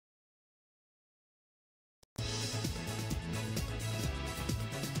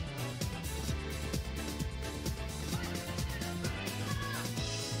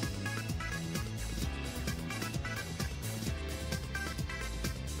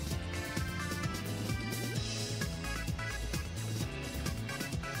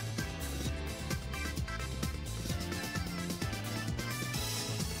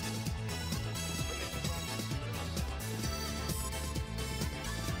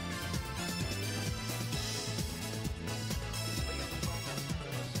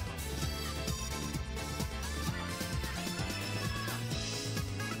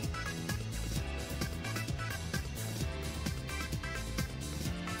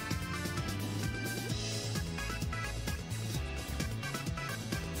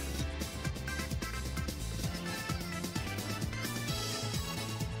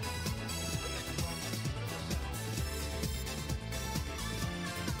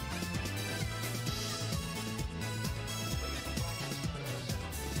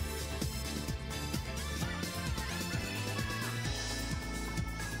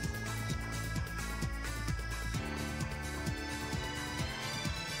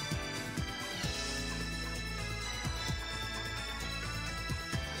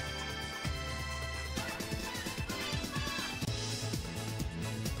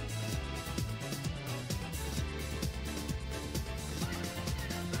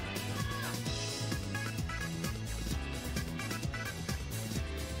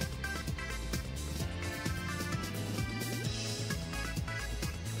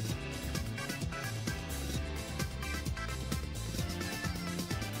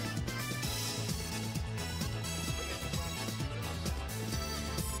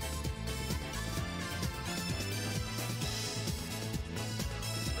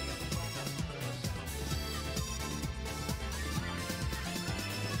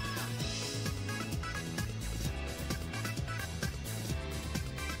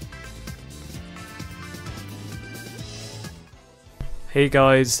Hey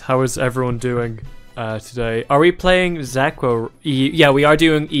guys, how is everyone doing today? Are we playing ZEQA? Yeah, we are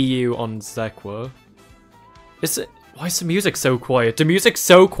doing EU on ZEQA. Why is the music so quiet? The music's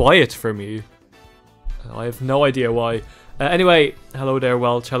so quiet for me. I have no idea why. Anyway, hello there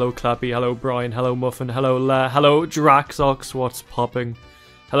Welch, hello Clappy, hello Brian, hello Muffin, hello La, hello Draxox, what's popping?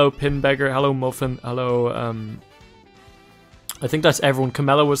 Hello Pinbeggar, hello Muffin, hello I think that's everyone.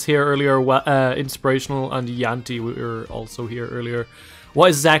 Camilla was here earlier, Inspirational and Yanti were also here earlier.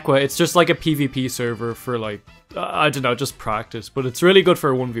 What is ZEQA? It's just like a PvP server for like, I don't know, just practice. But it's really good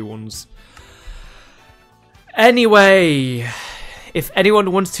for 1v1s. Anyway, if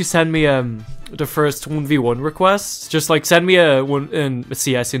anyone wants to send me the first 1v1 request, just like send me a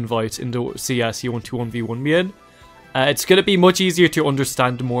CS invite into CS you want to 1v1 me in. It's going to be much easier to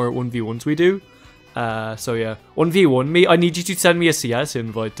understand the more 1v1s we do. So yeah, 1v1 me. I need you to send me a CS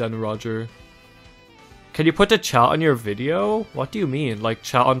invite then, Roger. Can you put the chat on your video? What do you mean? Like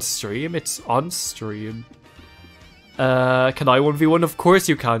chat on stream? It's on stream. Can I 1v1? Of course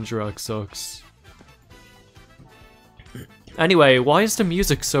you can, Draxox. Anyway, why is the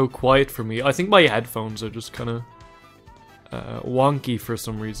music so quiet for me? I think my headphones are just kind of wonky for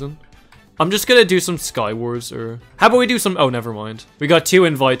some reason. I'm just gonna do some Skywars, or how about we do some, oh never mind. We got 2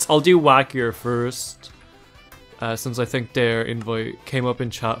 invites. I'll do Wackier first, since I think their invite came up in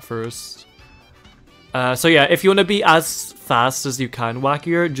chat first. So yeah, if you want to be as fast as you can,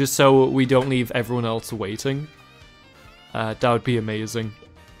 Wackier, just so we don't leave everyone else waiting, that would be amazing.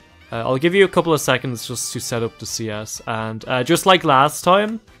 I'll give you a couple of seconds just to set up the CS, and just like last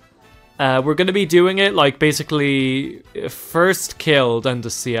time, we're going to be doing it like basically first kill, then the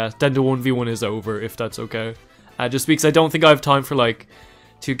CS, then the 1v1 is over, if that's okay. Just because I don't think I have time for like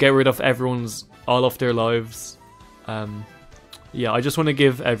to get rid of all of their lives. Yeah, I just want to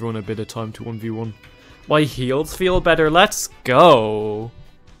give everyone a bit of time to 1v1. My heels feel better. Let's go.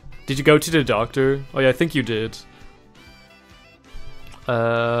 Did you go to the doctor? Oh yeah, I think you did.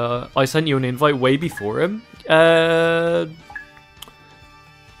 I sent you an invite way before him.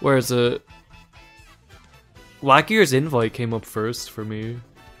 Where is it? Wackier's invite came up first for me.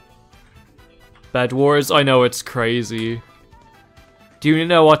 Bed Wars, I know it's crazy. Do you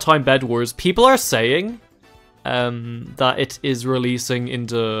know what time Bed Wars? People are saying that it is releasing in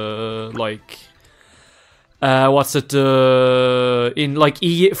the like what's it in like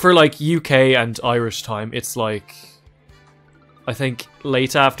for like UK and Irish time. It's like I think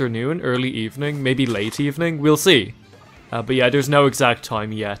late afternoon, early evening, maybe late evening. We'll see. But yeah, there's no exact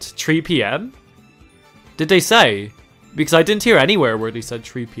time yet. 3 PM? Did they say? Because I didn't hear anywhere where they said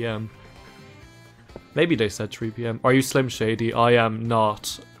 3 PM. Maybe they said 3 PM. Are you Slim Shady? I am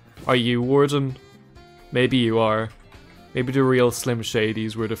not. Are you, Warden? Maybe you are. Maybe the real Slim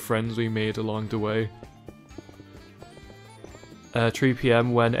Shadys were the friends we made along the way. 3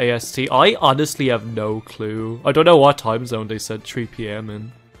 PM when AST? I honestly have no clue. I don't know what time zone they said 3 PM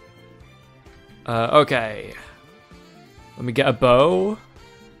in. Okay. Let me get a bow.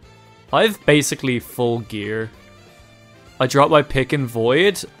 I have basically full gear. I dropped my pick in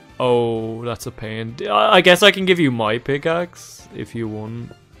Void. Oh, that's a pain. I guess I can give you my pickaxe if you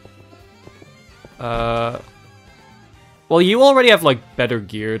want. Well, you already have like better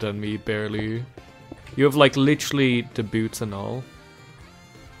gear than me, barely. You have like literally the boots and all.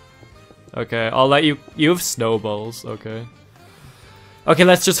 Okay, I'll let you. You have snowballs. Okay. Okay,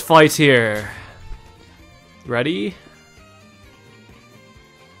 let's just fight here. Ready?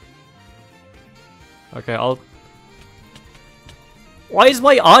 Okay, Why is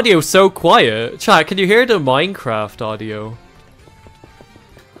my audio so quiet? Chat, can you hear the Minecraft audio?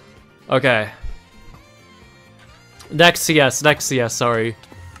 Okay. Next CS, sorry.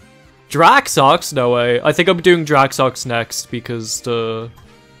 Draxox? No way. I think I'm doing Draxox next because the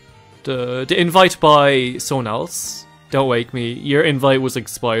invite by someone else. Don't wake me. Your invite was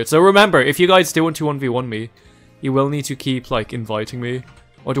expired. So remember, if you guys do want to 1v1 me, you will need to keep like inviting me.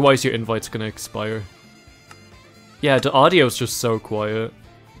 Otherwise your invite's gonna expire. Yeah, the audio's just so quiet.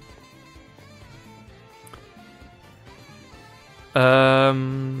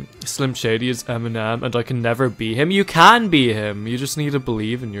 Slim Shady is Eminem and I can never be him. You can be him. You just need to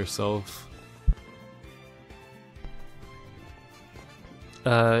believe in yourself.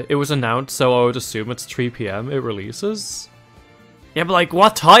 It was announced, so I would assume it's 3 PM it releases. Yeah, but like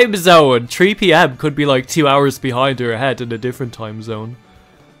what time zone? 3 PM could be like 2 hours behind or ahead in a different time zone.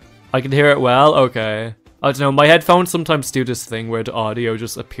 I can hear it well? Okay. I don't know, my headphones sometimes do this thing where the audio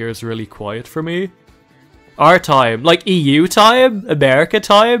just appears really quiet for me. Our time? Like EU time? America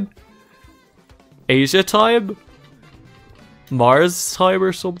time? Asia time? Mars time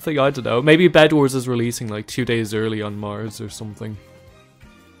or something? I don't know. Maybe Bed Wars is releasing like 2 days early on Mars or something.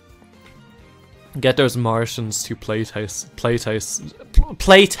 Get those Martians to playtest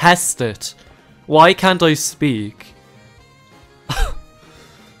it. Why can't I speak?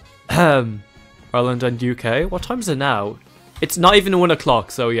 Ireland and UK. What time is it now? It's not even 1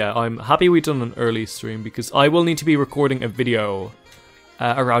 o'clock, so yeah, I'm happy we done an early stream because I will need to be recording a video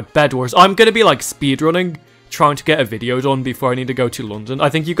around Bed Wars. I'm gonna be like speedrunning, trying to get a video done before I need to go to London. I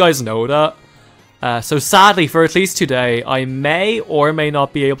think you guys know that. So sadly, for at least today, I may or may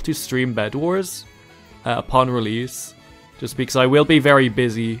not be able to stream Bed Wars upon release, just because I will be very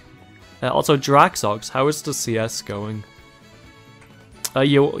busy. Also, Draxox, how is the CS going?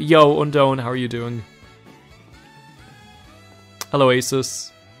 Yo, Undone, how are you doing? Hello,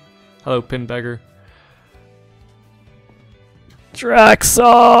 Asus. Hello, Pinbeggar.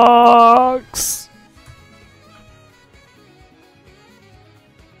 Draxox!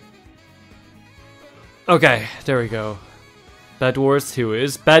 Okay, there we go. Bed Wars 2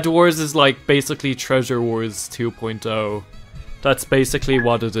 is. Bed Wars is like basically Treasure Wars 2.0. That's basically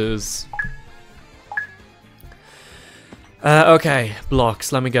what it is. Okay,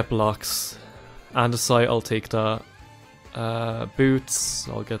 blocks. Let me get blocks. Andesite, I'll take that. Boots,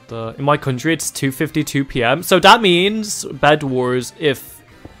 I'll get that. In my country, it's 2:52 p.m. So that means Bed Wars, if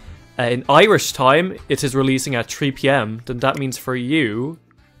in Irish time it is releasing at 3 p.m., then that means for you,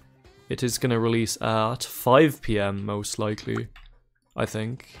 it is gonna release at 5 p.m. most likely, I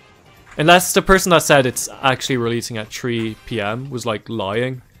think. Unless the person that said it's actually releasing at 3 p.m. was like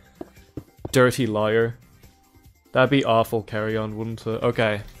lying. Dirty liar. That'd be awful, carry on, wouldn't it?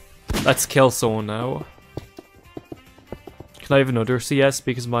 Okay, let's kill someone now. Can I have another CS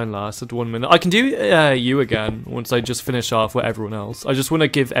because mine lasted 1 minute? I can do you again once I just finish off with everyone else. I just want to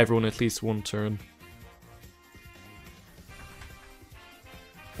give everyone at least one turn.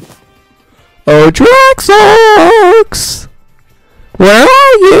 Oh, Draxox! Where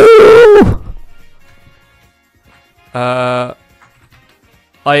are you?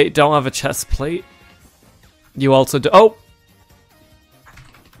 I don't have a chest plate. You also do. Oh!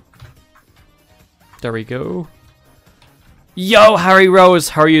 There we go. Yo, Harry Rose,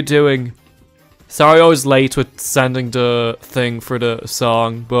 how are you doing? Sorry I was late with sending the thing for the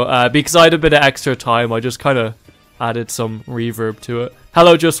song, but because I had a bit of extra time, I just kind of added some reverb to it.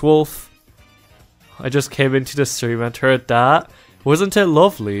 Hello, Just Wolf. I just came into the stream and heard that. Wasn't it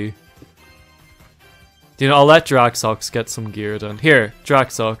lovely? You know, I'll let Draxox get some gear done. Here,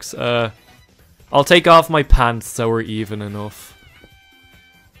 Draxox, I'll take off my pants so we're even enough.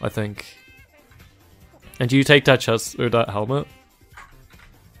 I think. And you take that chest or that helmet.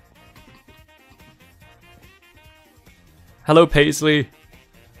 Hello, Paisley.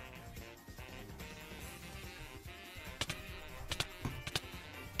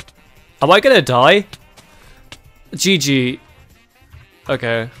 Am I gonna die? GG.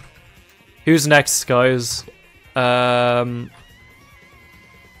 Okay. Who's next, guys? Don't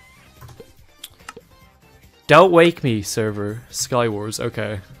Wake Me server. Skywars,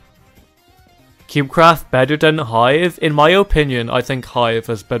 okay. CubeCraft better than HIVE? In my opinion, I think HIVE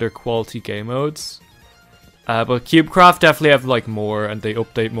has better quality game modes. But CubeCraft definitely have like more and they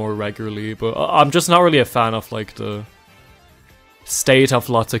update more regularly. But I'm just not really a fan of like the state of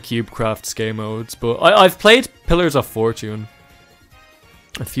lots of CubeCraft's game modes. But I've played Pillars of Fortune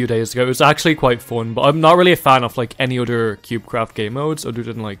a few days ago. It was actually quite fun. But I'm not really a fan of like any other CubeCraft game modes other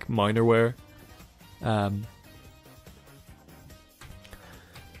than like Minerware.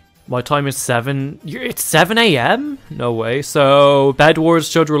 My time is 7. It's 7 a.m? No way. So, Bed Wars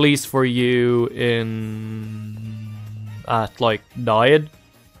should release for you at like 9?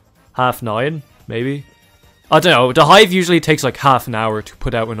 Half 9, maybe? I don't know. The Hive usually takes like half an hour to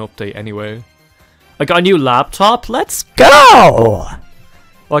put out an update anyway. I got a new laptop. Let's go!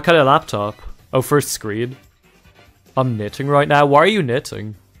 What kind of laptop? Oh, first screen. I'm knitting right now. Why are you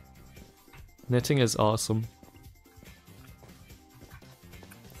knitting? Knitting is awesome.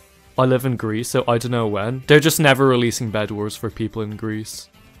 I live in Greece, so I don't know when. They're just never releasing Bed Wars for people in Greece.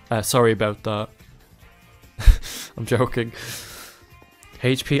 Sorry about that. I'm joking.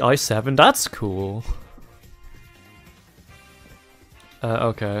 HP i7, that's cool.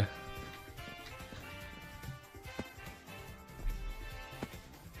 Okay.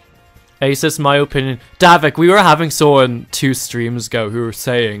 Asus, my opinion. Davik, we were having someone 2 streams ago who were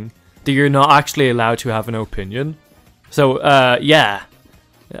saying that you're not actually allowed to have an opinion. So, yeah.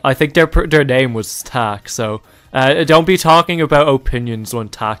 I think their name was Tack, so don't be talking about opinions when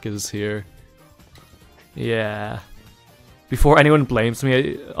Tack is here. Yeah. Before anyone blames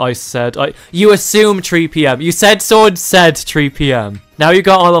me, I said you assume 3 p.m. You said someone said 3 p.m. Now you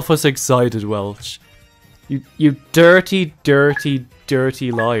got all of us excited, Welch. You dirty, dirty, dirty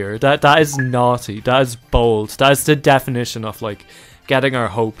liar. That is naughty. That is bold. That is the definition of, like, getting our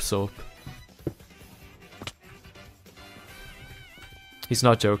hopes up. He's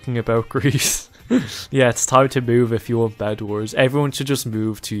not joking about Greece. Yeah, it's time to move if you want Bed Wars. Everyone should just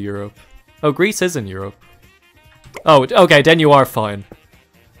move to Europe. Oh, Greece is in Europe. Oh, okay, then you are fine.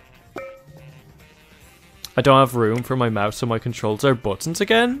 I don't have room for my mouse, so my controls are buttons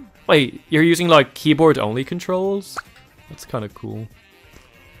again? Wait, you're using, like, keyboard-only controls? That's kind of cool.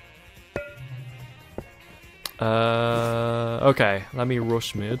 Okay, let me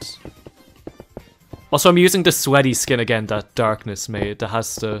rush mid. Also, I'm using the sweaty skin again that Darkness made that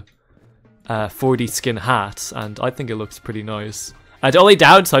has the 4D skin hat, and I think it looks pretty nice. The only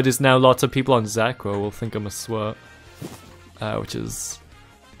downside is now lots of people on ZEQA will think I'm a sweat, which is,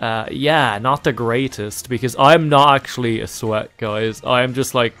 yeah, not the greatest, because I'm not actually a sweat, guys. I am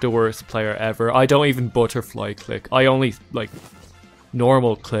just, like, the worst player ever. I don't even butterfly click. I only, like,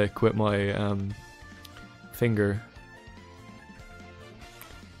 normal click with my finger.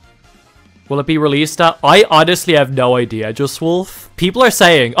 Will it be released at? I honestly have no idea, Just Wolf. People are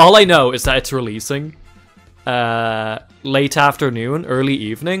saying, all I know is that it's releasing late afternoon, early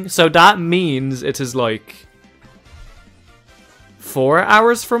evening. So that means it is like 4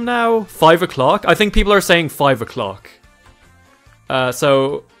 hours from now? 5 o'clock? I think people are saying 5 o'clock.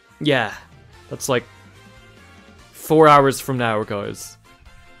 So, yeah. That's like 4 hours from now, guys.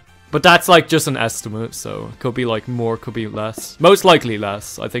 But that's like just an estimate, so it could be like more, could be less. Most likely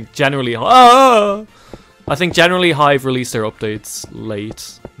less. I think generally I think generally Hive release their updates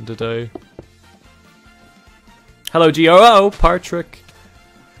late in the day. Hello GOO, Patrick.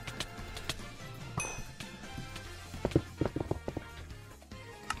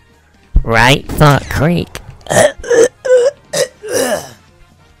 Right Foot Creek.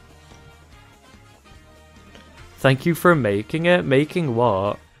 Thank you for making it. Making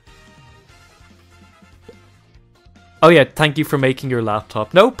what? Oh yeah, thank you for making your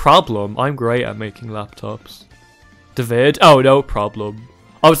laptop. No problem. I'm great at making laptops. David? Oh, no problem.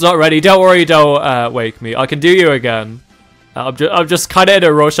 Oh, it's not ready. Don't worry, don't wake me. I can do you again. I'm just kind of in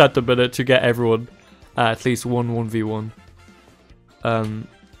a rush at the minute to get everyone at least 1v1.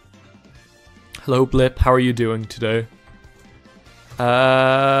 Hello Blip, how are you doing today?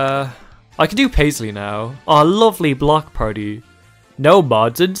 I can do Paisley now. Oh, lovely block party. No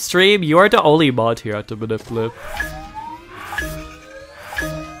mods in stream? You are the only mod here at the minute, Blip.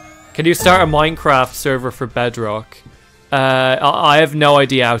 Can you start a Minecraft server for Bedrock? I have no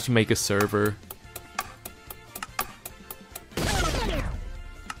idea how to make a server.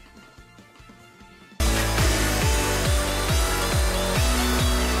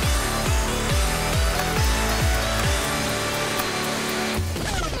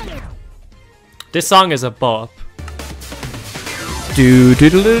 This song is a bop. Do do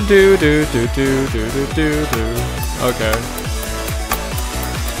do do do do do do do do do. Okay.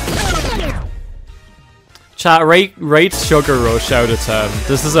 Chat, rate Sugar Rush out of 10.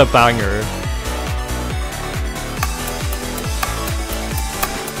 This is a banger.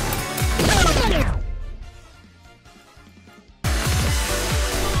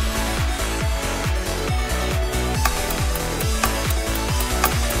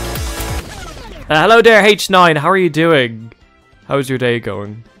 Hello there, H9. How are you doing? How's your day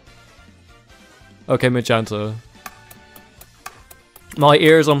going? Okay, Magenta. My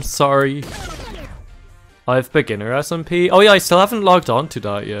ears, I'm sorry. I have beginner SMP. Oh yeah, I still haven't logged on to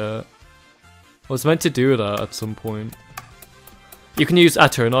that yet. I was meant to do that at some point. You can use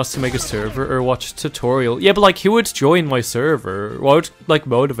Aternos to make a server or watch a tutorial. Yeah, but like, who would join my server? What would like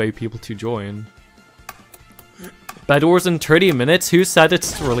motivate people to join? Bed Wars in 30 minutes? Who said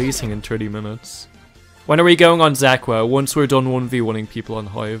it's releasing in 30 minutes? When are we going on ZEQA? Once we're done 1v1ing people on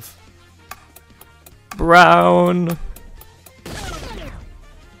Hive. Brown.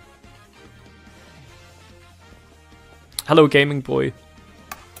 Hello, gaming boy.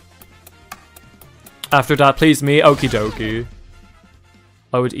 After that, please me. Okie dokie.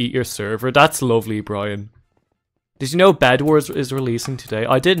 I would eat your server. That's lovely, Brian. Did you know Bed Wars is releasing today?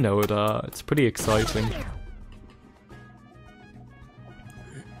 I did know that. It's pretty exciting.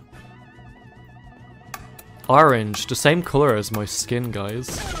 Orange, the same color as my skin,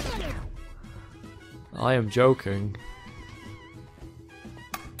 guys. I am joking.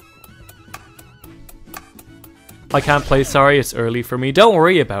 I can't play, sorry, it's early for me. Don't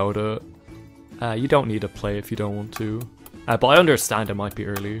worry about it. You don't need to play if you don't want to. But I understand it might be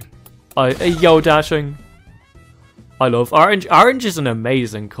early. Yo, Dashing. I love orange. Orange is an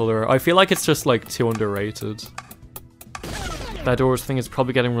amazing color. I feel like it's just like too underrated. That Doors thing is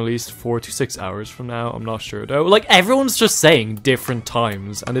probably getting released 4 to 6 hours from now. I'm not sure though. Like, everyone's just saying different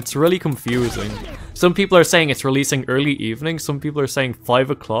times, and it's really confusing. Some people are saying it's releasing early evening. Some people are saying 5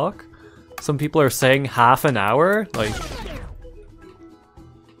 o'clock. Some people are saying half an hour. Like,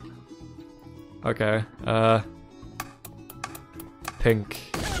 okay. Pink.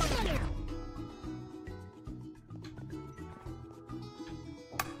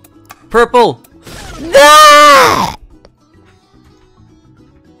 Purple. No!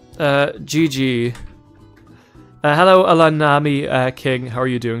 GG. Hello, Alanami King. How are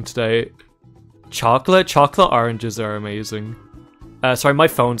you doing today? Chocolate? Chocolate oranges are amazing. Sorry, my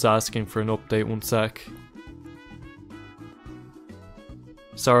phone's asking for an update. 1 sec.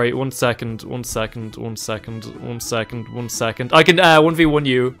 Sorry, 1 second. 1 second. 1 second. 1 second. 1 second. I can 1v1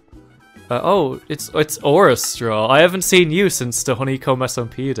 you. Oh, it's Orastra. I haven't seen you since the Honeycomb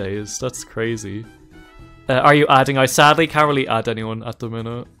SMP days. That's crazy. Are you adding? I sadly can't really add anyone at the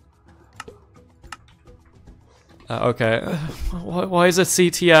minute. Okay. Why is it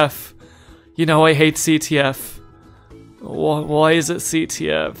CTF? You know I hate CTF. Why is it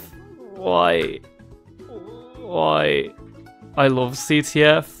CTF? Why? Why? I love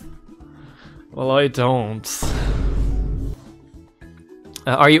CTF. Well, I don't.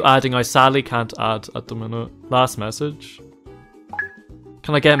 Are you adding? I sadly can't add at the minute. Last message.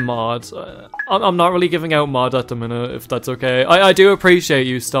 Can I get mods? I'm not really giving out mod at the minute, if that's okay. I do appreciate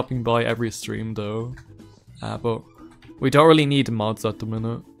you stopping by every stream though. But we don't really need mods at the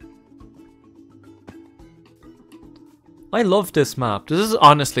minute. I love this map. This is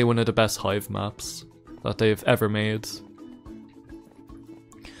honestly one of the best Hive maps that they've ever made.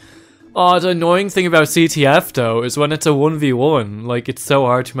 Oh, the annoying thing about CTF though is when it's a 1v1, like, it's so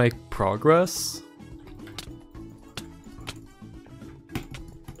hard to make progress.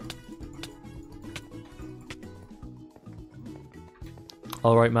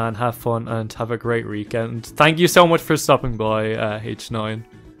 Alright man, have fun and have a great weekend. Thank you so much for stopping by, H9.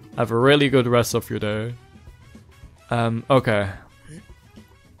 Have a really good rest of your day. Okay.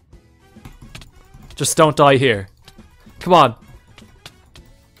 Just don't die here. Come on.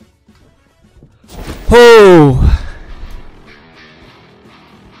 Oh!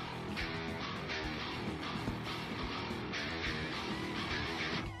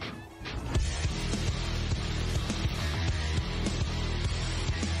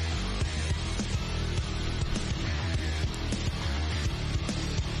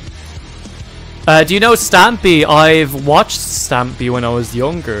 Do you know Stampy? I've watched Stampy when I was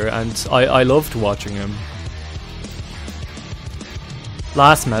younger, and I loved watching him.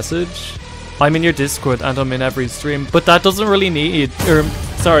 Last message. I'm in your Discord and I'm in every stream, but that doesn't really need,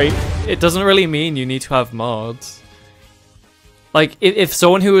 sorry, it doesn't really mean you need to have mods. Like, if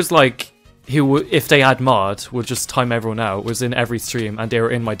someone who was like, if they had mod, would just time everyone out, was in every stream and they were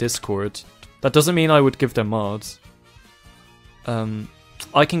in my Discord, that doesn't mean I would give them mods.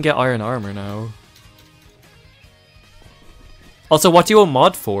 I can get iron armor now. Also, what do you want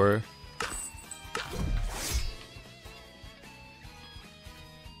mod for?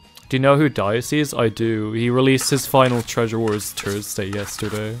 Do you know who Dice is? I do. He released his final Treasure Wars Thursday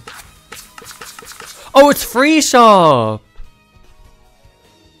yesterday. Oh, it's free shop!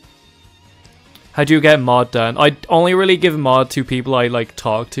 How do you get mod done? I only really give mod to people I like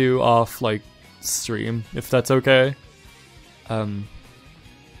talk to off like stream, if that's okay.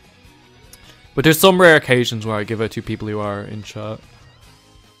 But there's some rare occasions where I give it to people who are in chat.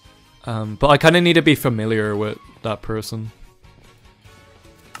 But I kind of need to be familiar with that person.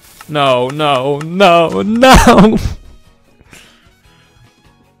 No, no, no, no!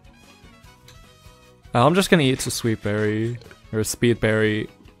 I'm just gonna eat a sweet berry, or a speed berry.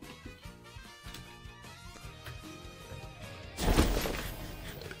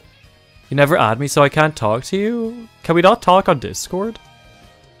 You never add me, so I can't talk to you? Can we not talk on Discord?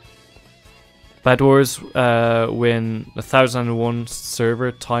 Bad Wars win 1001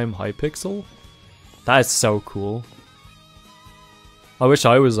 server time Hypixel? That is so cool. I wish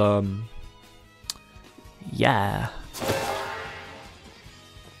I was, yeah.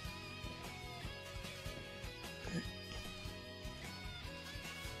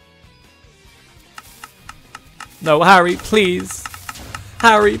 No, Harry, please.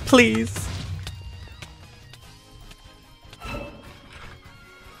 Harry, please.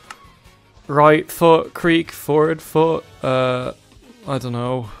 Right foot, creek, forward foot, I don't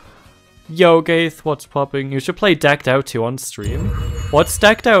know. Yo, Gaith, what's popping? You should play Decked Out 2 on stream. What's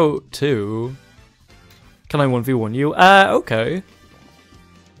Decked Out 2? Can I 1v1 you? Okay.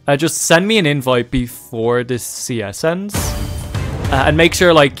 Just send me an invite before this CS ends. And make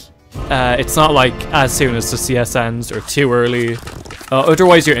sure, like, It's not like as soon as the CS ends or too early.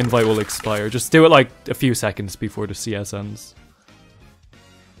 Otherwise your invite will expire. Just do it like a few seconds before the CS ends.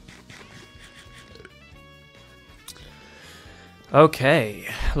 Okay,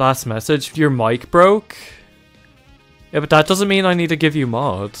 last message. Your mic broke? Yeah, but that doesn't mean I need to give you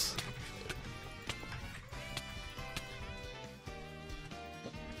mods.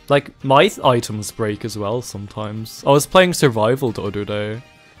 Like, my items break as well sometimes. I was playing survival the other day,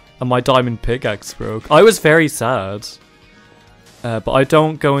 and my diamond pickaxe broke. I was very sad. But I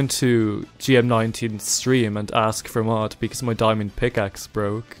don't go into GM19's stream and ask for mod because my diamond pickaxe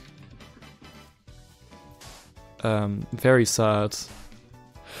broke. Very sad.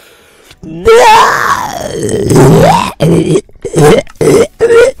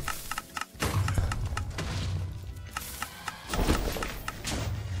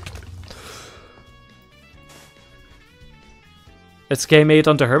 It's game made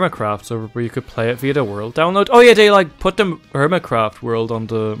onto Hermitcraft, so where you could play it via the world download. Oh yeah, they like put the Hermitcraft world on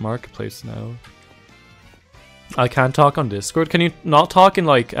the marketplace now. I can't talk on Discord. Can you not talk in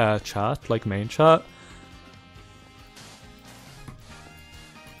like chat, like main chat?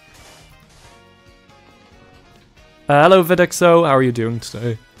 Hello Videxo, how are you doing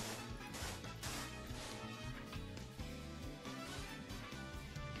today?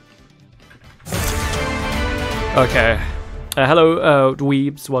 Okay. Hello,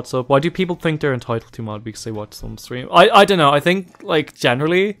 dweebs, what's up? Why do people think they're entitled to mod because they watch some stream? I don't know, I think, like,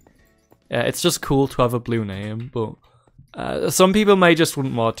 generally, it's just cool to have a blue name, but some people may just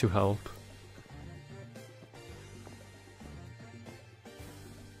want mod to help.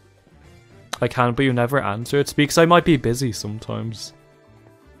 I can, but you never answer. It's because I might be busy sometimes.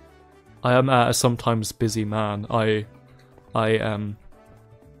 I am a sometimes busy man. I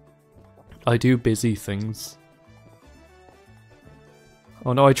do busy things.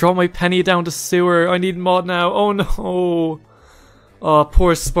 Oh no, I dropped my penny down the sewer. I need mod now. Oh no. Oh,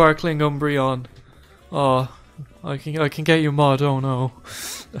 poor sparkling Umbreon. Oh, I can get you mod. Oh no.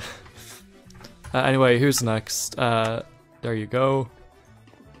 Anyway, who's next? There you go.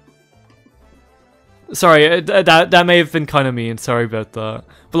 Sorry, that may have been kind of mean. Sorry about that.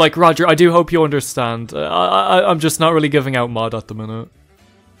 But like, Roger, I do hope you understand. I'm just not really giving out mod at the minute.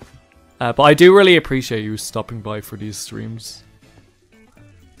 But I do really appreciate you stopping by for these streams.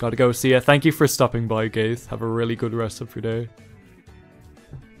 Gotta go, see ya. Thank you for stopping by, Gaith. Have a really good rest of your day.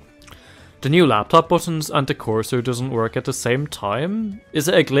 The new laptop buttons and the cursor doesn't work at the same time? Is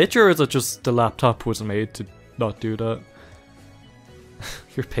it a glitch or is it just the laptop was made to not do that?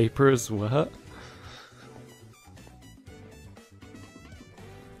 Your paper is wet?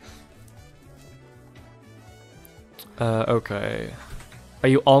 Okay. Are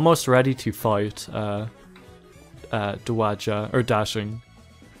you almost ready to fight, Dwaja, or Dashing?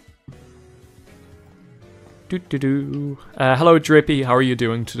 Hello Drippy, how are you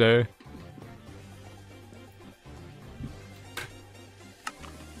doing today?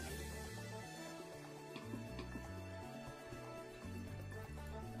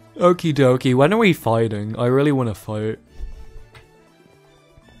 Okie dokie, when are we fighting? I really want to fight.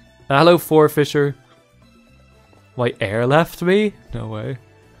 Hello Fourfisher. Why, air left me? No way.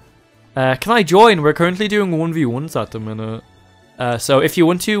 Can I join? We're currently doing 1v1's at the minute. So if you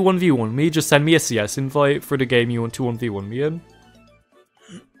want to 1v1 me, just send me a CS invite for the game you want to 1v1 me in.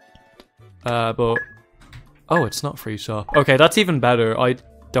 But... Oh, it's not free shop. Okay, that's even better. I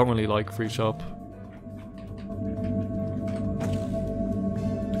don't really like free shop.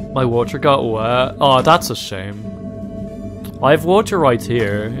 My water got wet. Oh, that's a shame. I have water right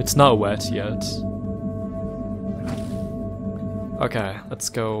here. It's not wet yet. Okay, let's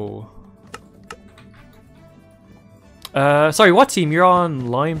go. Sorry, what team? You're on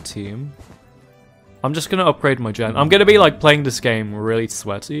Lime team. I'm just gonna upgrade my gen. I'm gonna be like playing this game really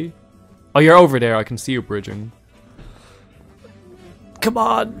sweaty. Oh, you're over there. I can see you bridging. Come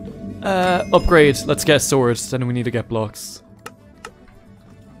on! Upgrade. Let's get swords. Then we need to get blocks.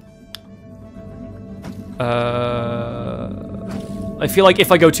 I feel like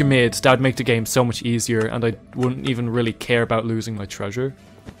if I go to mid, that would make the game so much easier, and I wouldn't even really care about losing my treasure.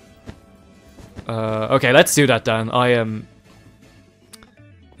 Okay, let's do that then. I am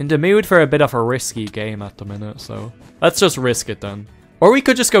in the mood for a bit of a risky game at the minute, so let's just risk it then. Or we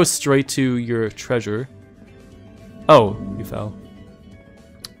could just go straight to your treasure. Oh, you fell.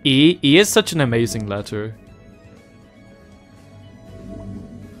 E is such an amazing letter.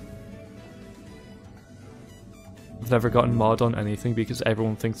 I've never gotten mod on anything because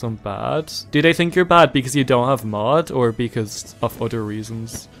everyone thinks I'm bad. Do they think you're bad because you don't have mod or because of other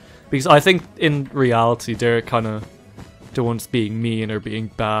reasons? Because I think in reality they're kind of the ones being mean or being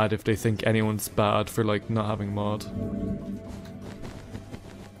bad if they think anyone's bad for like not having mod.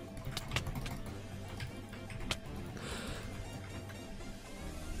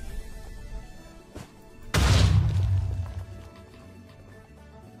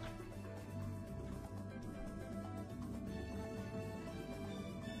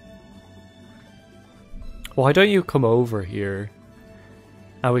 Why don't you come over here?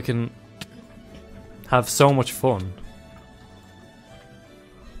 And we can have so much fun.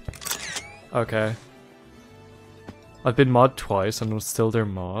 Okay. I've been mod twice and I'm still their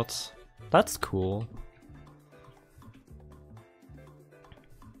mod. That's cool.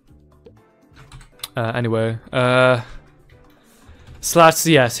 Anyway, slash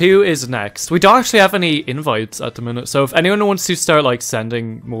CS, who is next? We don't actually have any invites at the minute, so if anyone wants to start like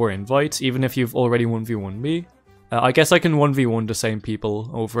sending more invites, even if you've already 1v1 me, I guess I can 1v1 the same people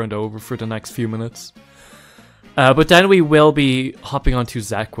over and over for the next few minutes. But then we will be hopping onto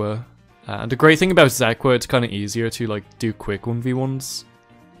ZEQA. And the great thing about ZEQA, it's kind of easier to like do quick 1v1s.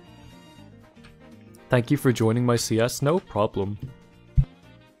 Thank you for joining my CS, no problem.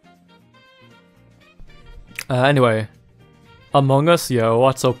 Anyway. Among Us, yo,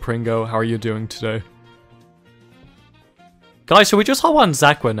 what's up Pringo? How are you doing today? Guys, should we just hop on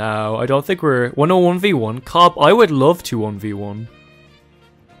ZEQA now? I don't think we're... 1v1 Cobb, I would love to 1v1.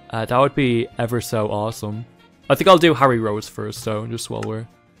 That would be ever so awesome. I think I'll do Harry Rose first though, just while we're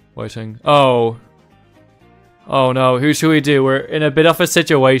waiting. Oh. Oh no, who should we do? We're in a bit of a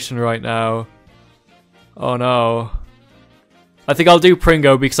situation right now. Oh no. I think I'll do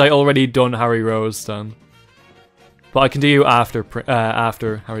Pringo because I already done Harry Rose then. But I can do you after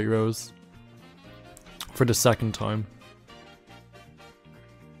Harry Rose. For the second time.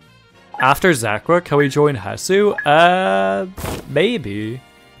 After ZEQA, can we join Hesu? Maybe.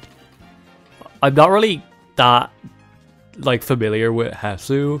 I'm not really that, like, familiar with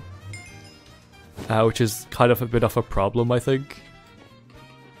Hesu. Which is kind of a bit of a problem, I think.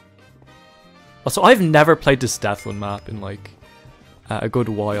 Also, I've never played this Deathland map in, like, a good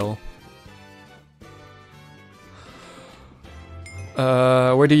while.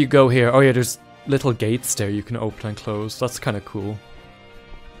 Where do you go here? Oh yeah, there's little gates there you can open and close. That's kind of cool.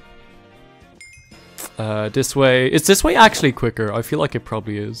 This way. Is this way actually quicker? I feel like it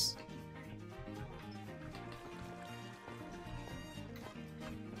probably is.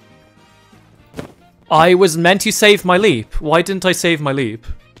 I was meant to save my leap. Why didn't I save my leap?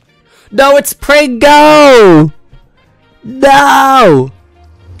 No, it's Pringo! No!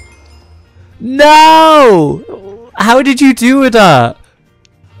 No! How did you do that?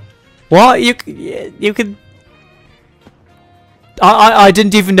 What? You could... I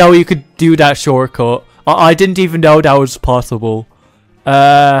didn't even know you could do that shortcut. I didn't even know that was possible.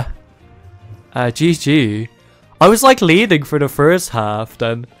 GG. I was like leading for the first half,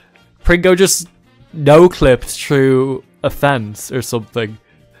 then Pringo just no-clipped through a fence or something.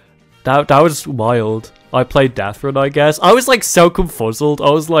 That was wild. I played Death Run, I guess. I was like so confuzzled.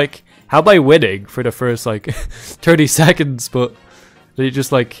 I was like, how am I winning for the first like 30 seconds? But they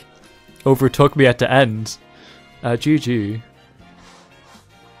just like overtook me at the end. GG.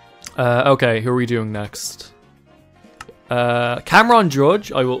 Okay, who are we doing next? Cameron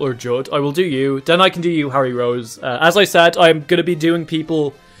Judge, I will do you. Then I can do you, Harry Rose. As I said, I'm gonna be doing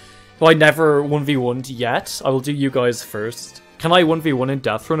people who I never 1v1'd yet. I will do you guys first. Can I 1v1 in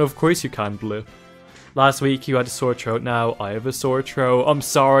Death Run? Of course you can, Blue. Last week you had a sore throat, now I have a sore throat. I'm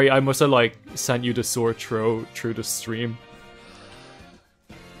sorry, I must have like sent you the sore throat through the stream.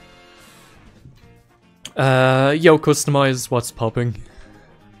 Yo, customize, what's popping?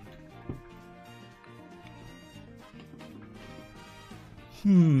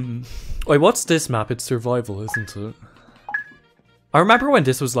 Wait, what's this map? It's survival, isn't it? I remember when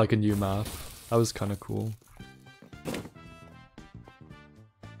this was like a new map. That was kind of cool.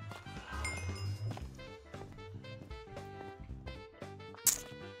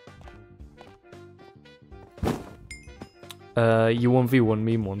 You 1v1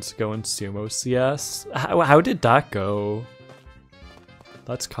 me months ago in Sumo CS. How did that go?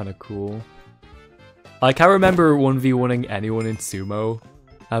 That's kind of cool. I can't remember 1v1ing anyone in Sumo.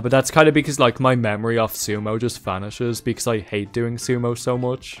 But that's kind of because like my memory of Sumo just vanishes because I hate doing Sumo so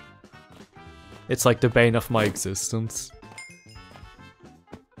much. It's like the bane of my existence.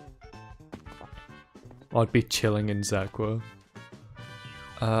 I'd be chilling in ZEQA.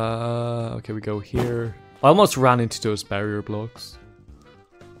 Okay, we go here. I almost ran into those barrier blocks.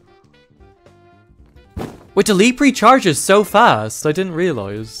 Wait, the leap recharges so fast. I didn't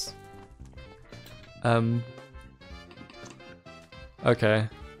realize. Okay.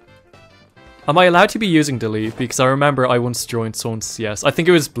 Am I allowed to be using delete? Because I remember I once joined someone's CS. I think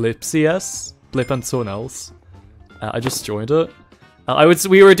it was Blip CS. Blip and someone else. I just joined it.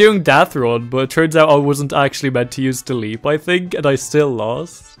 We were doing Death Run, but it turns out I wasn't actually meant to use delete, I think, and I still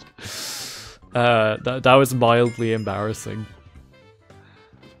lost. That was mildly embarrassing.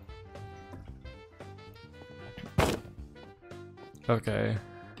 Okay.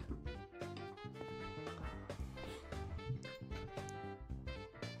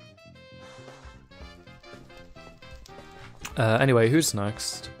 Anyway, who's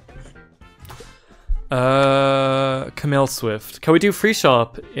next? Camille Swift. Can we do free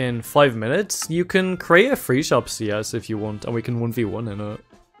shop in 5 minutes? You can create a free shop CS if you want, and we can 1v1 in it.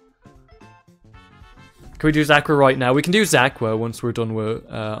 Can we do ZEQA right now? We can do ZEQA once we're done with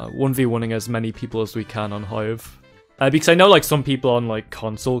 1v1ing as many people as we can on Hive. Because I know like some people on like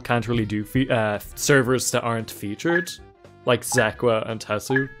console can't really do servers that aren't featured, like ZEQA and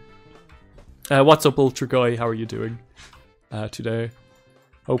Tesu. What's up, Ultra Guy? How are you doing today?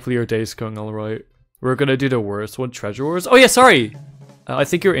 Hopefully your day's going alright. We're gonna do the worst one, Treasure Wars. Oh yeah, sorry! I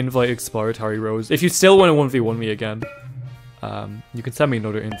think your invite expired, Harry Rose. If you still want to 1v1 me again, you can send me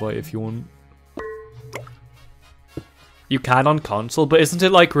another invite if you want. You can on console, but isn't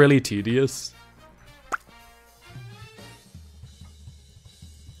it like really tedious?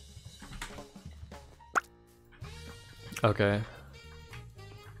 Okay.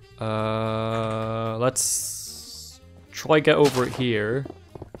 Let's try get over here.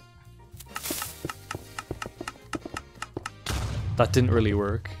 That didn't really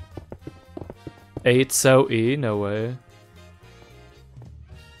work. 8 so E, no way.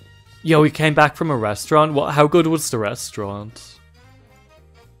 Yo, we came back from a restaurant. What? How good was the restaurant?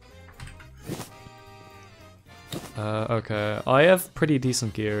 Okay. I have pretty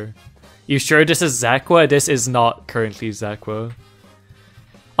decent gear. You sure this is ZEQA? This is not currently ZEQA.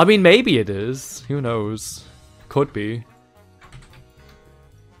 I mean, maybe it is. Who knows? Could be.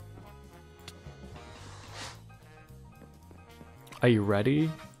 Are you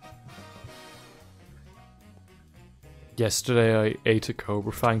ready? Yesterday I ate a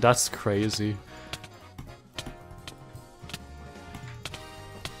Cobra Fang. That's crazy.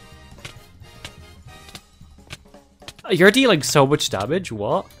 You're dealing so much damage?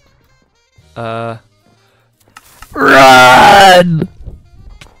 What? Run!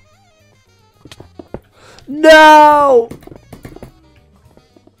 No!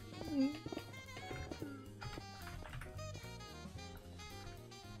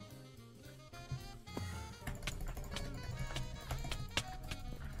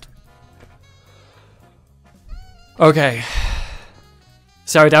 Okay.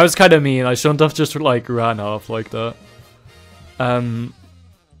 Sorry, that was kind of mean. I shouldn't have just like ran off like that. I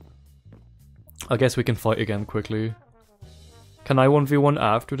guess we can fight again quickly. Can I 1v1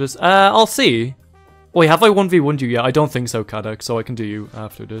 after this? I'll see. Wait, have I 1v1'd you yet? I don't think so, Kadek, so I can do you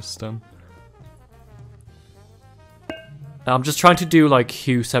after this then. I'm just trying to do like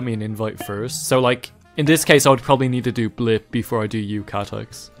Hugh sent me an invite first. So like, in this case, I would probably need to do Blip before I do you,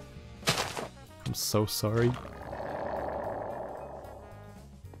 Katex. I'm so sorry.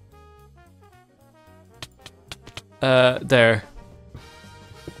 There.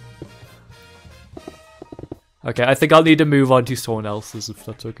 Okay, I think I'll need to move on to someone else's if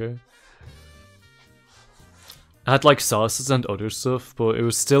that's okay. I had like sauces and other stuff, but it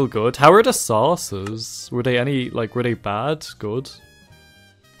was still good. How are the sauces? Were they were they bad? Good?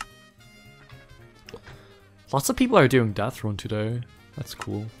 Lots of people are doing Death Run today. That's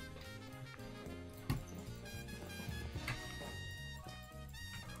cool.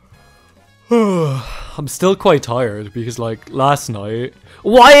 I'm still quite tired because like last night.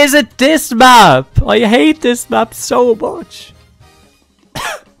 Why is it this map? I hate this map so much.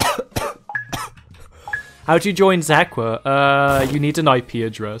 How'd you join ZEQA? You need an IP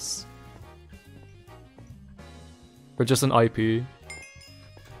address. Or just an IP.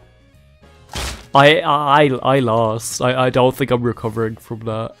 I lost. I don't think I'm recovering from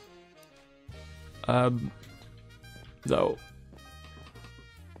that. No.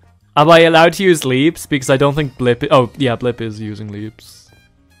 Am I allowed to use leaps? Because I don't think Blip... Oh, yeah, Blip is using leaps.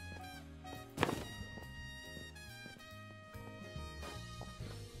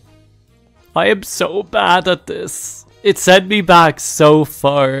 I am so bad at this. It sent me back so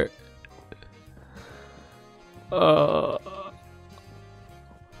far. I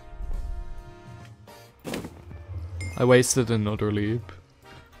wasted another leap.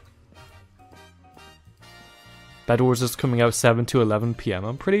 Bed Wars is coming out 7 to 11 PM.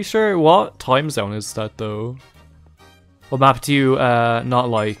 I'm pretty sure. What time zone is that though? What map do you not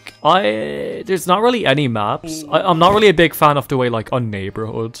like? There's not really any maps. I'm not really a big fan of the way like on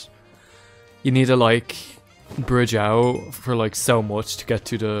Neighborhood. you need to like bridge out for like so much to get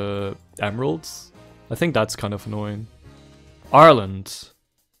to the emeralds. I think that's kind of annoying. Ireland.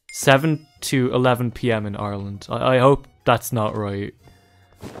 7 to 11 PM in Ireland. I hope that's not right.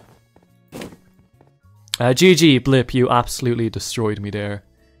 GG, Blip, you absolutely destroyed me there.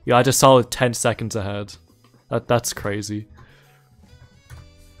 You had a solid 10 seconds ahead. That's crazy.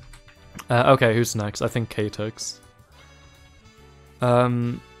 Okay, who's next? I think K-Tex.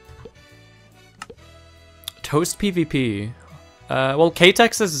 Toast PvP. Well,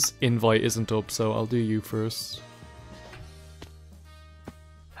 K-Tex's invite isn't up, so I'll do you first.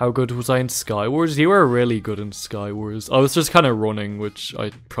 How good was I in Skywars? You were really good in Skywars. I was just kind of running, which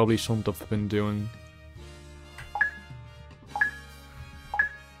I probably shouldn't have been doing.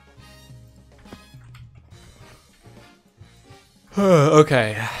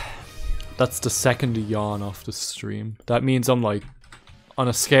 Okay. That's the second yawn off the stream. That means I'm like, on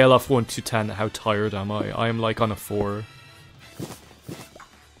a scale of 1 to 10, how tired am I? I am like on a 4.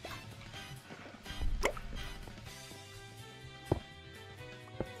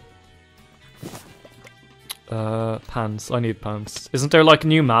 Pants. I need pants. Isn't there like a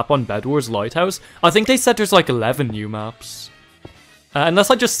new map on Bed Wars Lighthouse? I think they said there's like 11 new maps.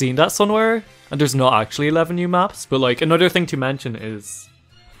 Unless I just seen that somewhere, and there's not actually 11 new maps, but like another thing to mention is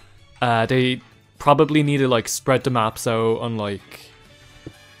they probably need to like spread the maps out on like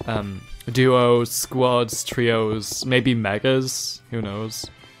duos, squads, trios, maybe megas, who knows.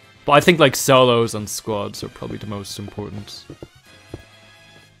 But I think like solos and squads are probably the most important.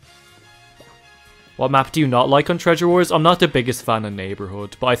 What map do you not like on Treasure Wars? I'm not the biggest fan of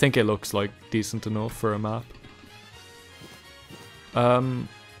Neighborhood, but I think it looks like decent enough for a map.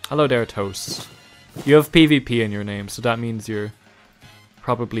 Hello there, Toast. You have PvP in your name, so that means you're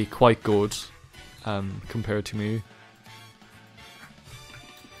probably quite good, compared to me.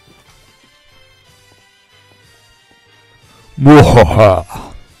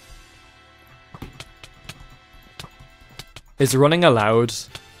 Is running allowed?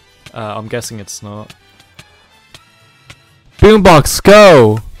 I'm guessing it's not. Boombox,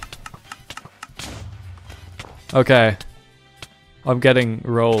 go! Okay. I'm getting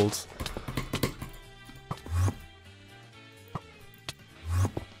rolled.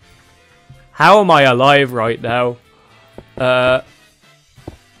 How am I alive right now?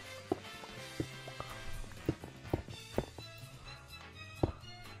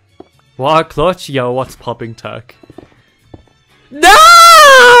 What a clutch? Yo, what's popping tech? No!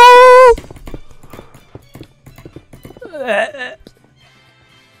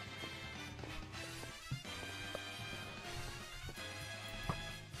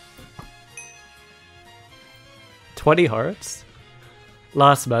 20 hearts?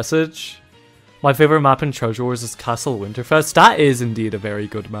 Last message. My favorite map in Treasure Wars is Castle Winterfest. That is indeed a very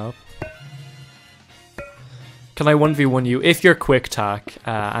good map. Can I 1v1 you? If you're quick tack,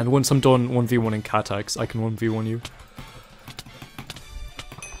 and once I'm done 1v1 in Catex, I can 1v1 you.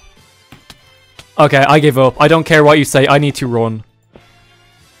 Okay, I give up. I don't care what you say. I need to run.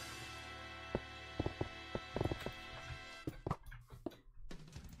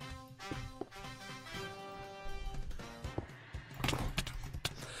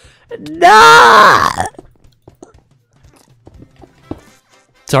 No!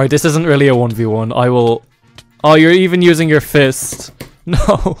 Sorry, this isn't really a 1v1. I will... Oh, you're even using your fist.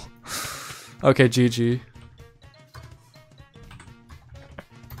 No. Okay, GG.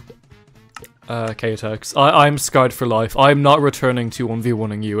 K-Tex. I'm scarred for life. I'm not returning to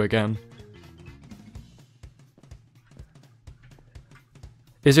 1v1ing you again.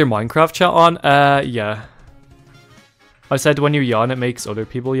 Is your Minecraft chat on? Yeah. I said when you yawn, it makes other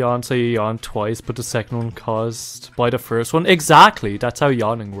people yawn, so you yawn twice, but the second one caused by the first one. Exactly, that's how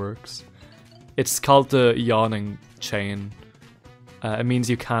yawning works. It's called the yawning chain. It means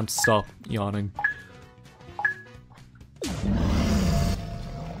you can't stop yawning.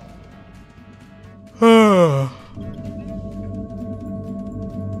 I'm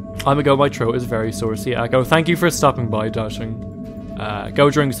gonna go, my throat is very sore. See, Echo, thank you for stopping by, Dashing. Go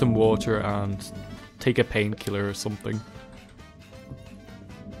drink some water and take a painkiller or something.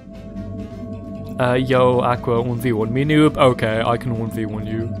 Yo, Aqua, 1v1 me, noob. Okay, I can 1v1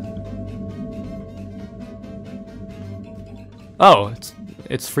 you. Oh,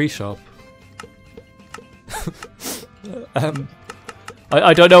 it's free shop.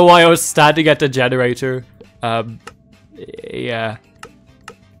 I don't know why I was standing at the generator. Yeah.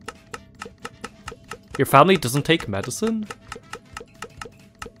 Your family doesn't take medicine?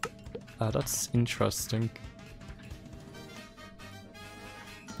 That's interesting.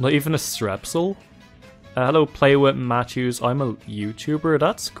 Not even a strepsil? Hello, Play with Matthews. I'm a YouTuber.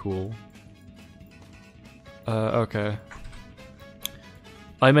 That's cool. Okay.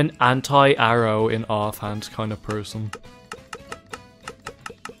 I'm an anti-arrow in offhand kind of person.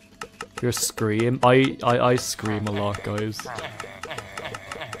 Your scream? I scream a lot, guys.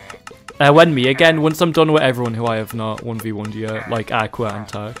 When me again, once I'm done with everyone who I have not 1v1'd yet, like Aqua and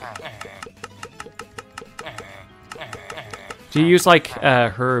Tac. Do you use like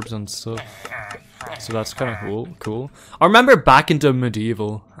herbs and stuff? So that's kind of cool. I remember back in the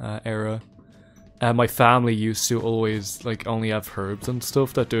medieval era, my family used to always like only have herbs and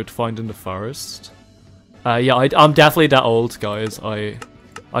stuff that they would find in the forest. Yeah, I'm definitely that old, guys.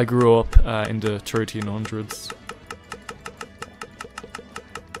 I grew up in the 1300s.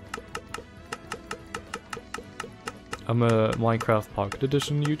 I'm a Minecraft Pocket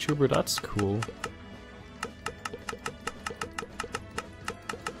Edition YouTuber. That's cool.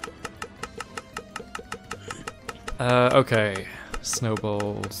 Okay.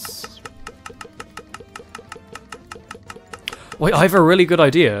 Snowballs. Wait, I have a really good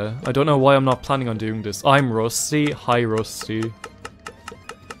idea. I don't know why I'm not planning on doing this. I'm Rusty. Hi, Rusty.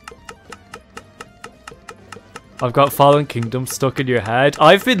 I've got Fallen Kingdom stuck in your head.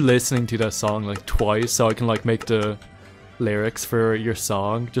 I've been listening to that song like twice so I can like make the lyrics for your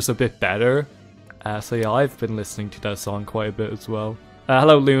song just a bit better. So yeah, I've been listening to that song quite a bit as well.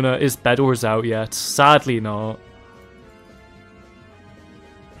 Hello Luna, is Bed Wars out yet? Sadly not.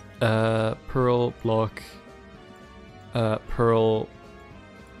 Pearl block. Pearl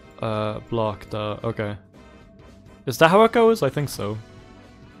block the... Okay. Is that how it goes? I think so.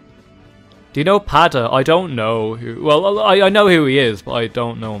 Do you know Pada? I don't know who... Well, I know who he is, but I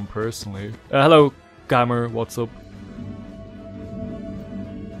don't know him personally. Hello, Gamer. What's up?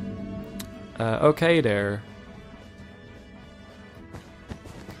 Okay there.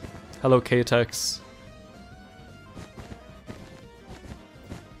 Hello, K-Tex.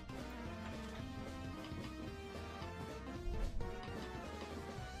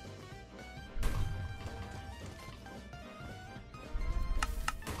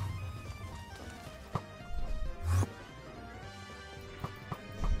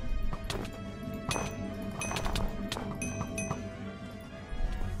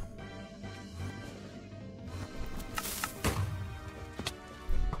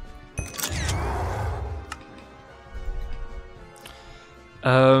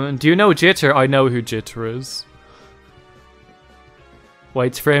 Do you know Jitter? I know who Jitter is.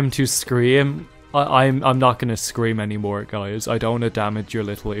 Waits for him to scream. I'm not gonna scream anymore, guys. I don't want to damage your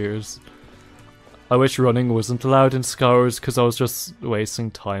little ears. I wish running wasn't allowed in Skywars because I was just wasting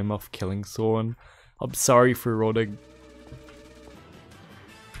time off killing someone. I'm sorry for running.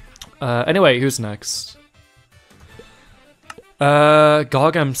 Anyway, who's next?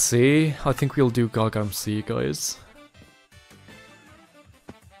 GOG MC. I think we'll do GOG MC, guys.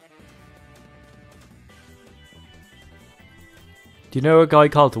 Do you know a guy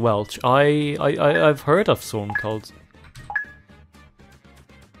called Welch? I've heard of someone called...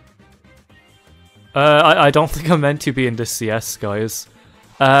 I don't think I'm meant to be in this CS, guys.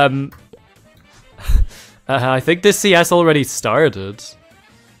 I think this CS already started.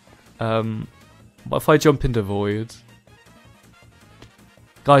 What if I jump into Void?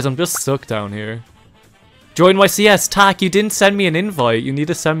 Guys, I'm just stuck down here. Join my CS. Tac, you didn't send me an invite. You need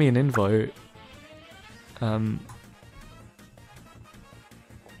to send me an invite.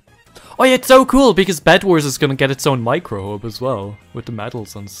 Oh yeah, it's so cool because Bed Wars is gonna get its own micro hub as well with the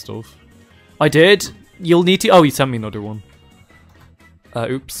medals and stuff. I did. You'll need to. Oh, he sent me another one.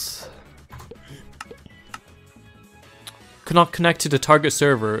 Oops. Cannot connect to the target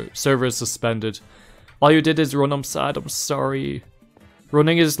server. Server is suspended. All you did is run. I'm sad. I'm sorry.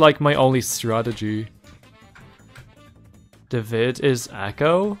 Running is like my only strategy. David is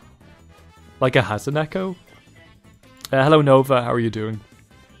echo. Like it has an echo. Hello Nova. How are you doing?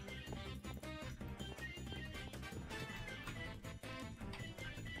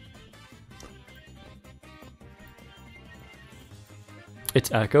 It's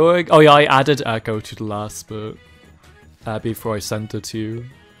echoing? Oh yeah, I added echo to the last bit before I sent it to you.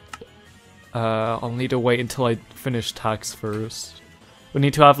 I'll need to wait until I finish tax first. We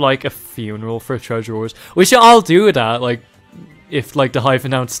need to have like a funeral for Treasure Wars. We should all do that, like if like the Hive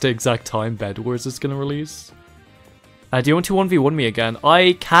announced the exact time Bed Wars is gonna release. Do you want to 1v1 me again?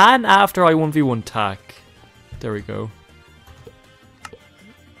 I can after I 1v1 tac. There we go.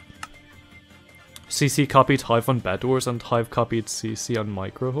 CC copied Hive on Bed Wars and Hive copied CC on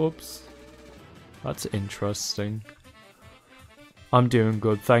Micro Hubs. That's interesting. I'm doing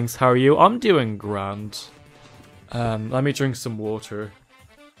good, thanks. How are you? I'm doing grand. Let me drink some water.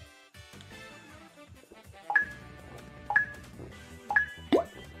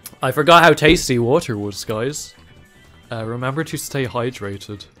 I forgot how tasty water was, guys. Remember to stay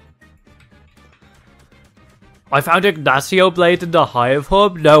hydrated. I found Ignacio Blade in the Hive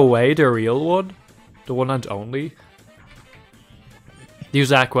Hub. No way, the real one. The one and only. Do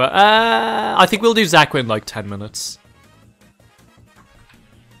ZEQA. I think we'll do ZEQA in like 10 minutes.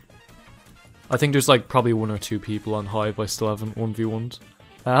 I think there's like probably 1 or 2 people on Hive I still haven't 1v1'd.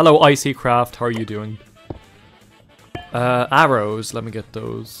 Hello Icy Craft, how are you doing? Arrows, let me get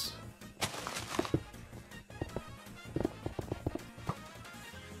those.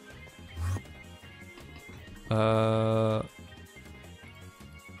 Now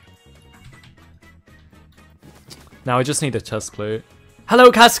I just need a chest plate.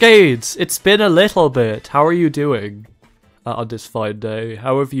 Hello Cascades! It's been a little bit. How are you doing? On this fine day.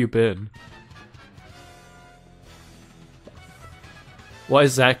 How have you been? What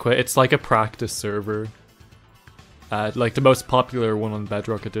is ZEQA? It's like a practice server. Like the most popular one on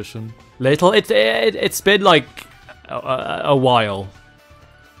Bedrock Edition. It's been like a while.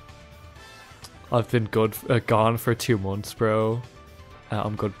 I've been gone for 2 months, bro.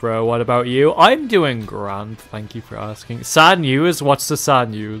 I'm good, bro. What about you? I'm doing grand. Thank you for asking. Sad news? What's the sad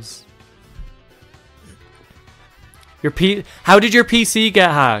news? How did your PC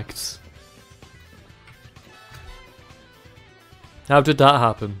get hacked? How did that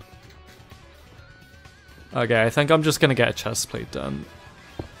happen? Okay, I think I'm just gonna get a chest plate done.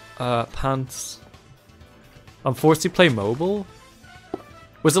 Pants. I'm forced to play mobile?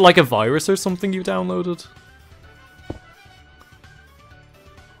 Was it like a virus or something you downloaded?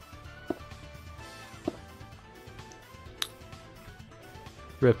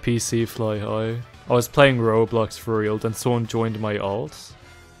 Rip PC fly high. I was playing Roblox for real, then someone joined my alt.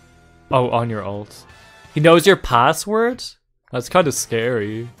 Oh, on your alt. He knows your password? That's kind of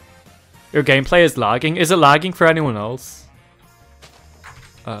scary. Your gameplay is lagging. Is it lagging for anyone else?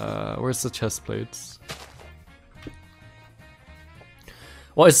 Where's the chest plates?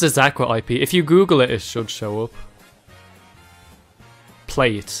 What is the ZEQA IP? If you Google it, it should show up.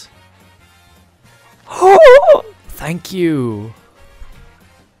 Plate. Thank you.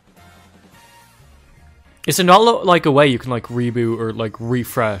 Is there not like a way you can like reboot or like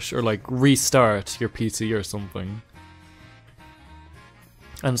refresh or like restart your PC or something?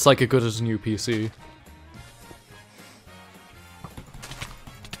 And it's like as good as a new PC.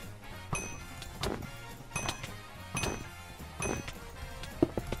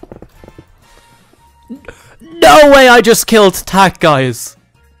 No way I just killed Tack, guys!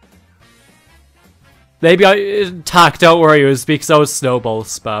 Maybe Tack, don't worry, it was because I was snowball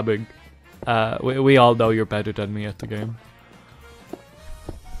spamming. We all know you're better than me at the game.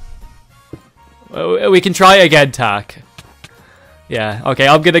 We can try again, Tack. Yeah, okay,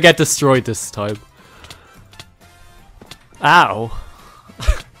 I'm gonna get destroyed this time. Ow.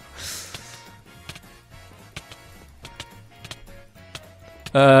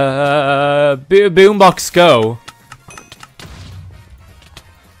 Boombox go.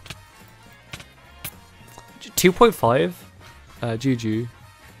 2.5? GG.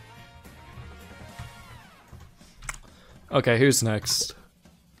 Okay, who's next?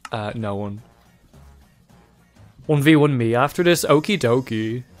 No one. 1v1 me after this? Okie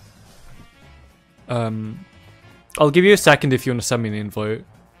dokie. I'll give you a second if you want to send me an invite.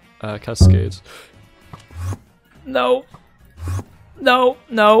 Cascade. No. No,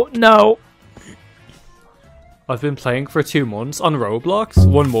 no, no. I've been playing for 2 months on Roblox.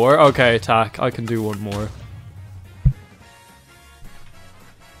 1 more? Okay, Tack. I can do 1 more.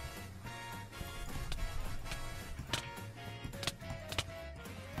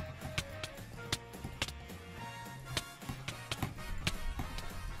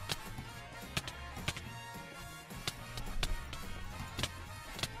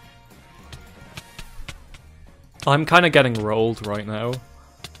 I'm kind of getting rolled right now.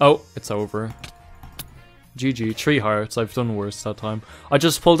 Oh, it's over. GG, 3 hearts. I've done worse that time. I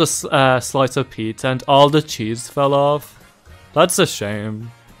just pulled a slice of pizza and all the cheese fell off. That's a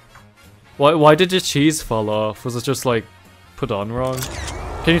shame. Why did the cheese fall off? Was it just like put on wrong?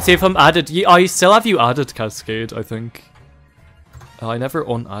 Can you see if I'm added? Yeah, I still have you added, Cascade, I think. I never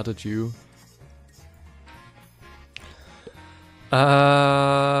unadded you.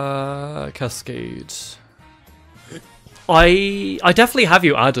 Cascade. I definitely have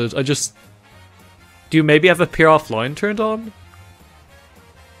you added. I just... Do you maybe have appear offline turned on?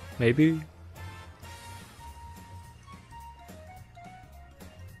 Maybe?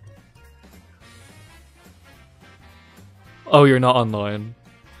 Oh, you're not online.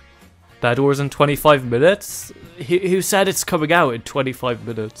 Bed Wars in 25 minutes? Who said it's coming out in 25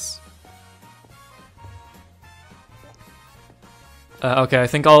 minutes? Okay, I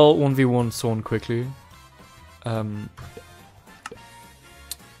think I'll 1v1 someone quickly.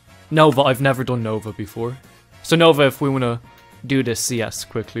 Nova, I've never done Nova before. So Nova, if we want to do this CS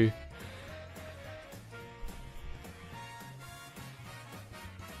quickly.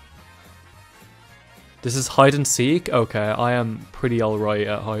 This is hide and seek? Okay, I am pretty alright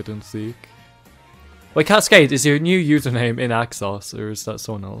at hide and seek. Wait, Cascade, is your new username in Axos, or is that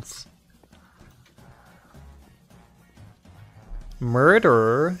someone else?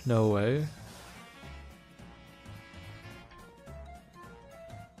 Murderer? No way.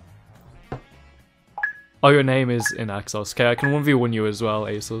 Oh, your name is in Axos. Okay, I can 1v1 you as well,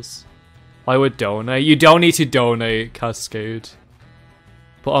 Asus. I would donate. You don't need to donate, Cascade.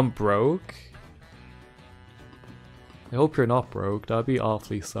 But I'm broke? I hope you're not broke. That'd be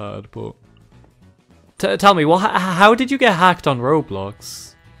awfully sad, but... Tell me, how did you get hacked on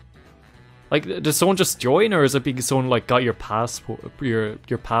Roblox? Like, does someone just join, or is it because someone, like, got your passport, your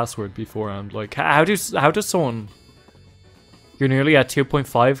password beforehand? Like, how does someone... You're nearly at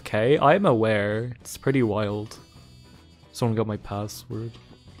 2.5k? I'm aware. It's pretty wild. Someone got my password.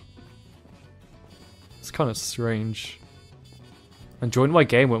 It's kind of strange. And joined my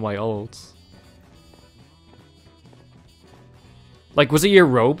game with my ult. Like, was it your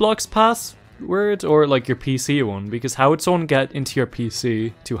Roblox password or like your PC one? Because how would someone get into your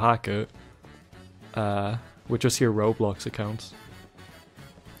PC to hack it? With just your Roblox account.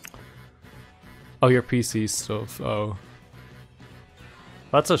 Oh, your PC stuff. Oh.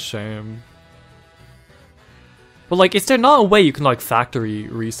 That's a shame. But like, is there not a way you can like factory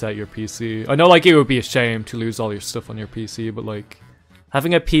reset your PC? I know like it would be a shame to lose all your stuff on your PC, but like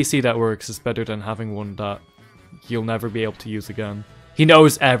having a PC that works is better than having one that you'll never be able to use again. He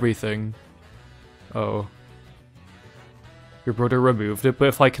knows everything. Oh. Your brother removed it, but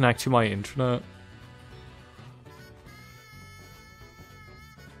if I connect to my internet...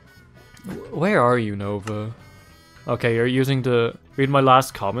 Where are you, Nova? Okay, you're using the... Read my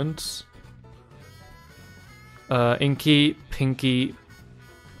last comments. Inky, Pinky...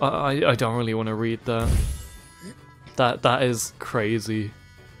 I don't really want to read that. That is crazy.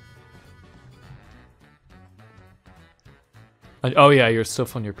 Oh yeah, your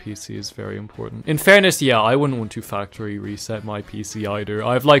stuff on your PC is very important. In fairness, yeah, I wouldn't want to factory reset my PC either.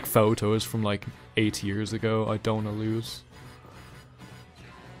 I have like photos from like 8 years ago I don't want to lose.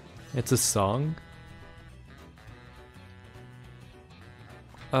 It's a song?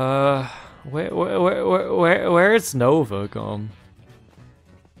 Where is Nova gone?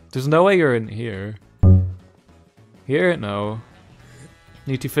 There's no way you're in here. Here? No.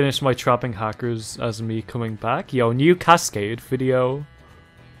 Need to finish my trapping hackers as me coming back. Yo, new Cascade video.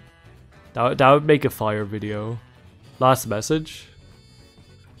 That would make a fire video. Last message.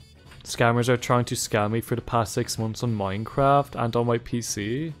 Scammers are trying to scam me for the past 6 months on Minecraft and on my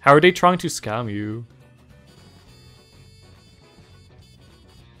PC. How are they trying to scam you?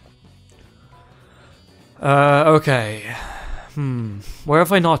 Okay. Where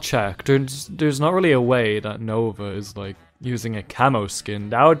have I not checked? There's not really a way that Nova is like using a camo skin.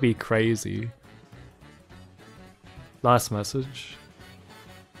 That would be crazy. Last message.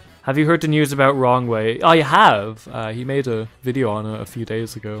 Have you heard the news about Wrong Way? I have. He made a video on it a few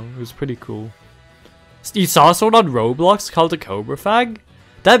days ago. It was pretty cool. You saw someone on Roblox called a Cobra Fag?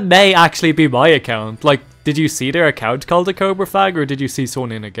 That may actually be my account. Like, did you see their account called a Cobra Fag, or did you see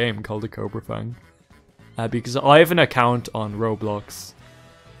someone in a game called a Cobra Fag? Because I have an account on Roblox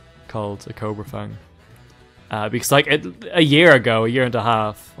called a Cobra Fang. Because like a year ago, a year and a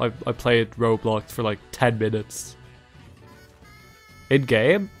half, I played Roblox for like 10 minutes. In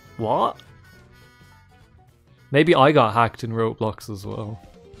game? What? Maybe I got hacked in Roblox as well.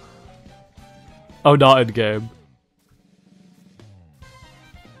 Oh, not in game.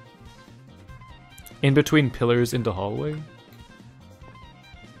 In between pillars in the hallway.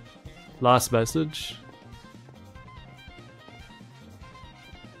 Last message.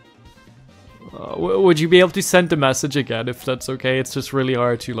 Would you be able to send the message again if that's okay? It's just really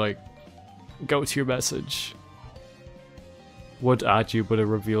hard to like go to your message. Would add you, but it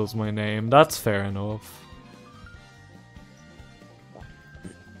reveals my name. That's fair enough.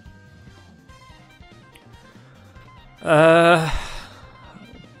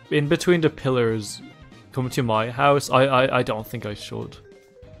 In between the pillars, come to my house. I don't think I should.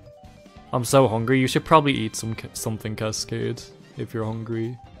 I'm so hungry. You should probably eat something, Cascade, if you're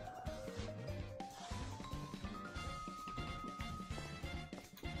hungry.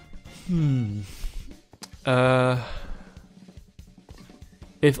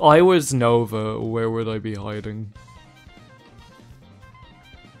 If I was Nova, where would I be hiding?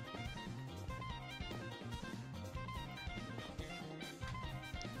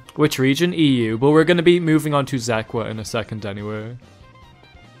 Which region? EU. But we're going to be moving on to ZEQA in a second anyway.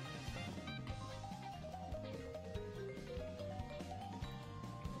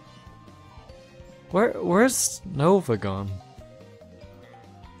 Where's Nova gone?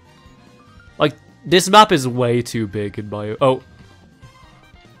 Like, this map is way too big in my... Oh.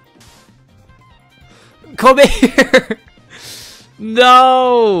 Come here!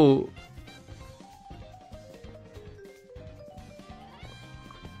 No!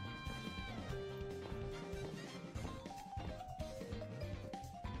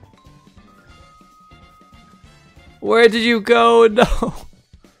 Where did you go? No.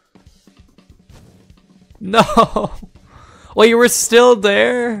 No. Well, you were still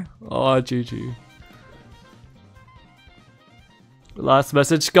there? Oh, GG. Last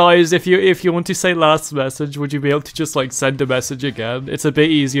message, guys. If you want to say last message, would you be able to just like send a message again? It's a bit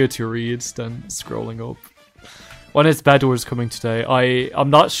easier to read than scrolling up. When is Bedwars coming today?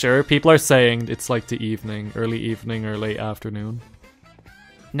 I'm not sure. People are saying it's like the evening, early evening or late afternoon.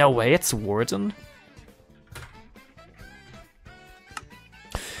 No way, it's Warden.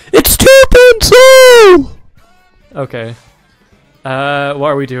 It's 2.2! Okay. What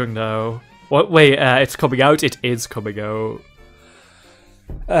are we doing now? What? Wait, it's coming out? It is coming out.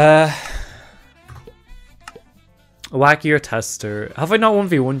 Wackier Tester. Have I not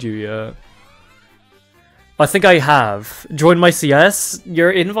 1v1'd you yet? I think I have. Join my CS?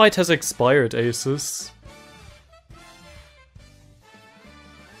 Your invite has expired, Asus.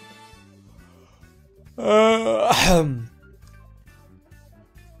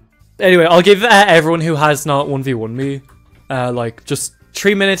 Anyway, I'll give everyone who has not 1v1 me, like, just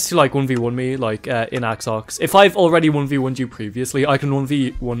 3 minutes to, like, 1v1 me, like, in Axox. If I've already 1v1'd you previously, I can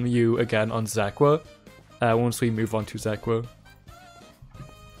 1v1 you again on ZEQA, once we move on to ZEQA.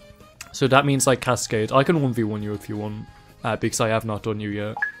 So that means, like, Cascade. I can 1v1 you if you want, because I have not done you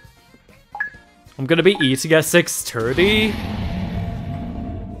yet. I'm gonna be eating at 6:30.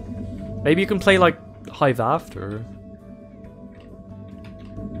 Maybe you can play, like, HIVE after.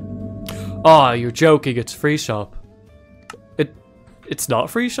 Oh, you're joking, it's free shop. It's not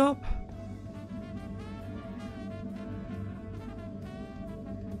free shop?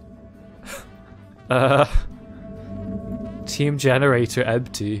 Team generator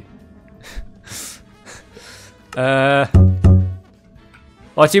empty.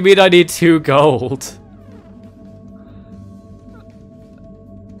 What do you mean I need 2 gold?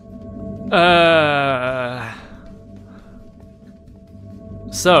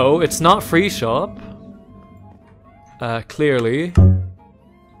 So, it's not free shop. Clearly.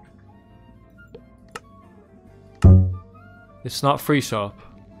 It's not free shop.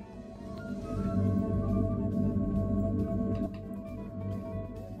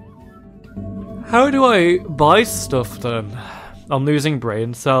 How do I buy stuff then? I'm losing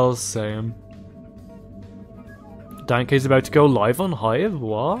brain cells, same. Danke's about to go live on Hive?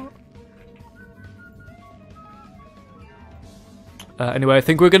 What? Anyway, I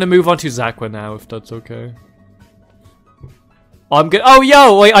think we're gonna move on to ZEQA now, if that's okay. I'm good. Oh,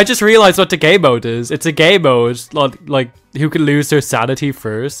 yo, wait, I just realized what the game mode is. It's a game mode, like, who can lose their sanity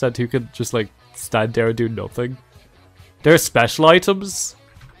first, and who can just, like, stand there and do nothing. There are special items?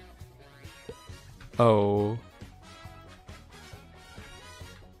 Oh.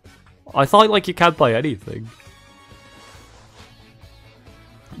 I thought, like, you can't buy anything.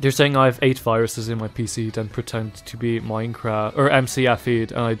 They're saying I have 8 viruses in my PC, then pretend to be Minecraft, or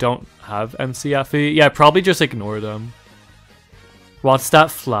MCFE'd, and I don't have MCFE. Yeah, probably just ignore them. What's that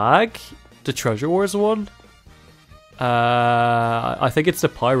flag? The Treasure Wars one? I think it's the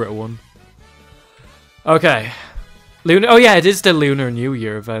pirate one. Okay. Lunar. Oh yeah, it is the Lunar New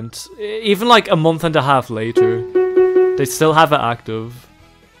Year event. Even like a month and a half later, they still have it active.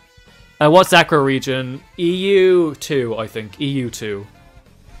 What's ZEQA region? EU2, I think. EU2.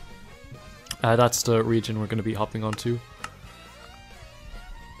 That's the region we're going to be hopping onto.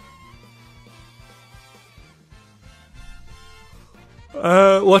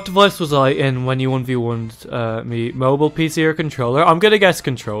 What device was I in when you 1v1'd me? Mobile, PC, or controller? I'm gonna guess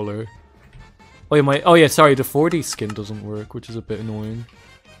controller. Oh yeah, sorry, the 4D skin doesn't work, which is a bit annoying.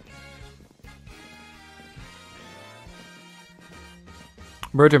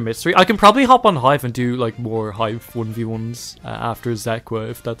 Murder Mystery? I can probably hop on Hive and do like more Hive 1v1s after ZEQA,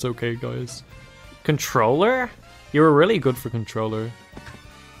 if that's okay, guys. Controller? You were really good for controller.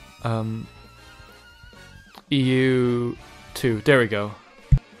 EU2, there we go.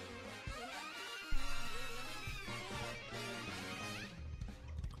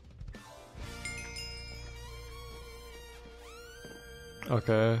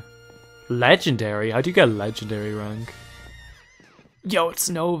 Okay. Legendary? How do you get a legendary rank? Yo, it's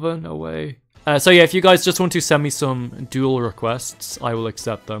Nova, no way. So yeah, if you guys just want to send me some duel requests, I will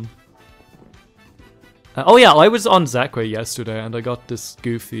accept them. Oh yeah, I was on ZEQA yesterday and I got this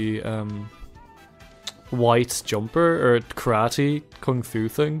goofy white jumper or karate kung fu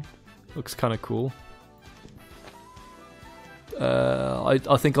thing. Looks kind of cool.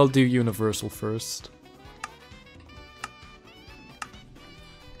 I think I'll do universal first.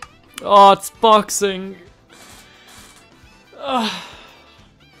 Oh, it's boxing.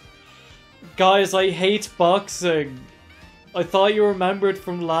 Guys, I hate boxing. I thought you remembered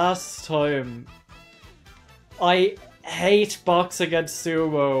from last time. I hate boxing and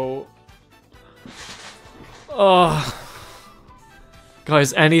sumo. Oh.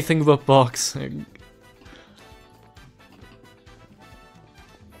 Guys, anything but boxing.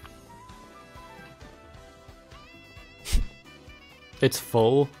 It's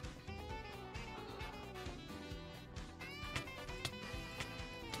full.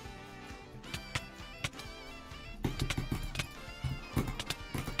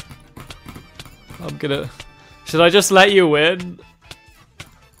 I'm gonna... Should I just let you win?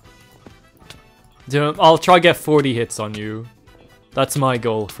 Dude, I'll try get 40 hits on you. That's my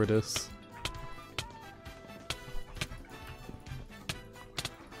goal for this.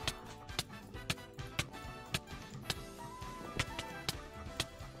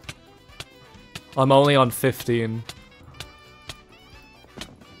 I'm only on 15.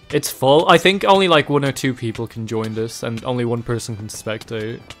 It's full. I think only like 1 or 2 people can join this and only 1 person can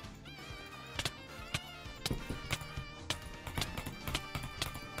spectate.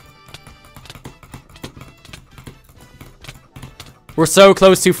 We're so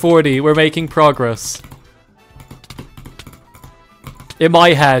close to 40. We're making progress. In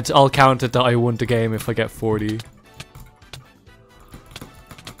my head, I'll count it that I won the game if I get 40.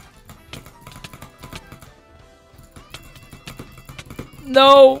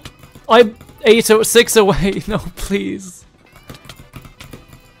 No! I'm 6 away. No, please.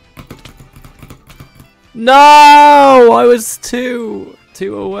 No! I was 2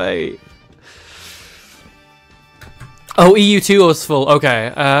 away. Oh, EU2 was full. Okay.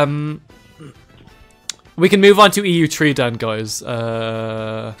 We can move on to EU3 then, guys.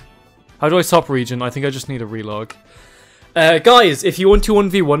 How do I stop region? I think I just need a relog. Guys, if you want to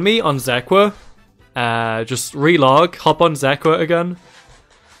 1v1 me on ZEQA, just relog, hop on ZEQA again,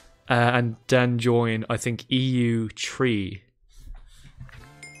 and then join, I think, EU3.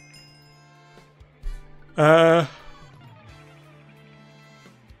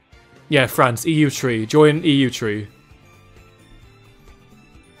 Yeah, France, EU3. Join EU3.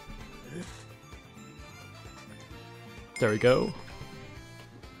 There we go.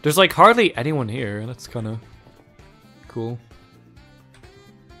 There's like hardly anyone here. That's kind of cool.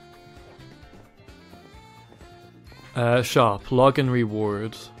 Shop, login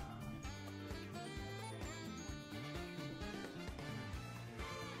reward.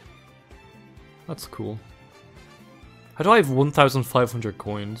 That's cool. How do I have 1,500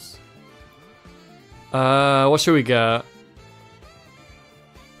 coins? What should we get?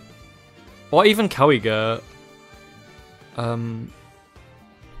 What even can we get? Can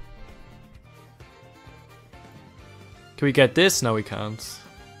we get this? No, we can't.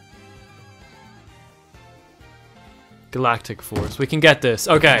 Galactic Force. We can get this.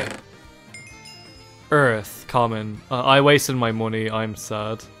 Okay. Earth. Common. I wasted my money. I'm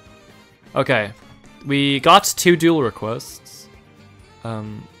sad. Okay. We got 2 duel requests.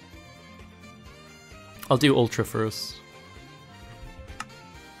 I'll do Ultra first.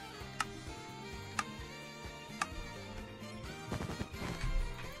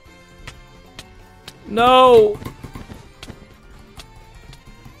 No!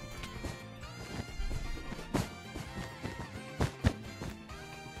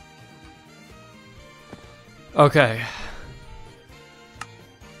 Okay.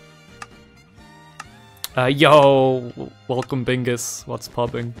 Yo! Welcome, Bingus. What's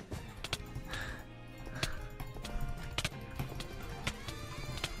popping?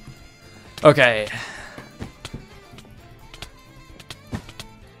 Okay.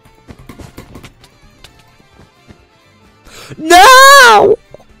 No!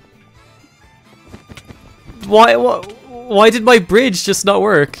 Why did my bridge just not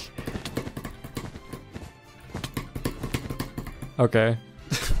work? Okay.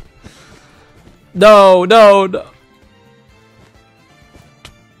 No.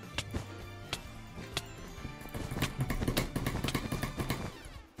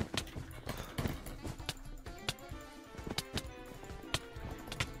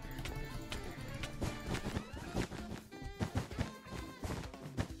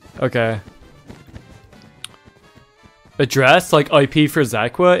 Okay. address, like IP for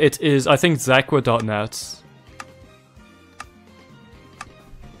ZEQA, it is, I think, ZEQA.net.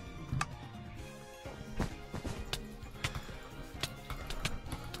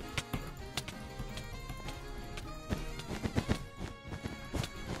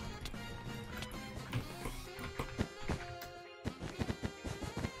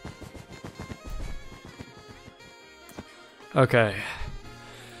 Okay.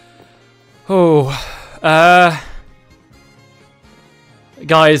 Oh,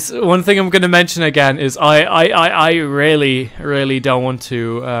 guys, one thing I'm gonna mention again is I really don't want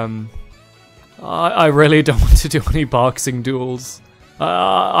to I really don't want to do any boxing duels.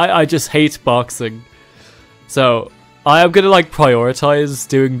 I just hate boxing. So I am gonna like prioritize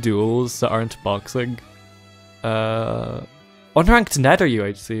doing duels that aren't boxing. Unranked Nether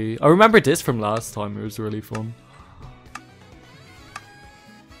UHC. I remember this from last time. It was really fun.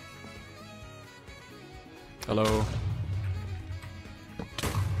 Hello.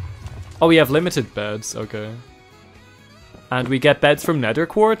 Oh, we have limited beds, okay. And we get beds from nether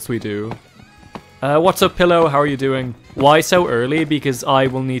quartz? We do. What's up, Pillow? How are you doing? Why so early? Because I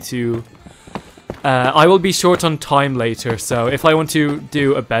will need to... I will be short on time later, so if I want to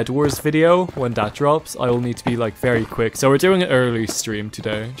do a Bed Wars video when that drops, I will need to be like very quick. So we're doing an early stream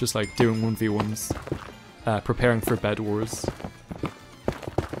today, just like doing 1v1's, preparing for Bed Wars.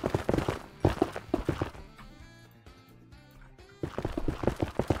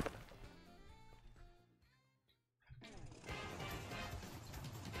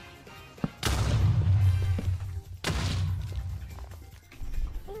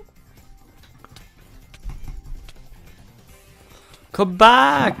 Come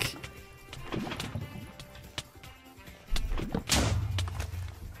back!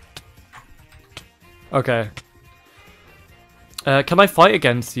 Okay. Can I fight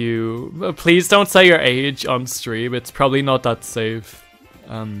against you? Please don't say your age on stream. It's probably not that safe.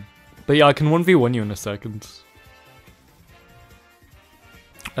 But yeah, I can 1v1 you in a second.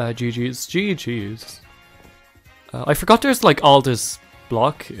 GG's. GG's. I forgot there's like all this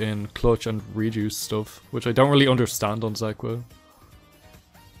block in clutch and rejuice stuff, which I don't really understand on ZEQA.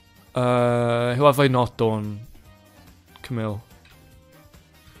 Who have I not done? Camille.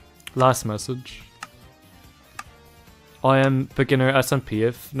 Last message. I am beginner SMP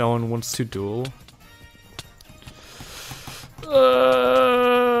if no one wants to duel.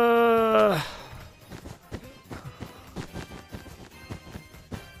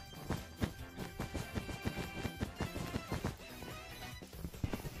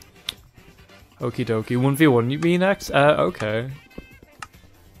 Okie dokie. 1v1 you mean next? Okay.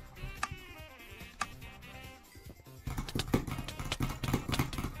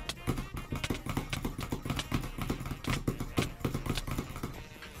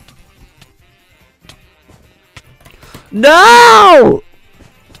 No!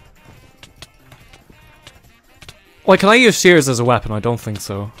 Wait, can I use shears as a weapon? I don't think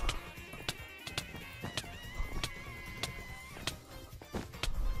so.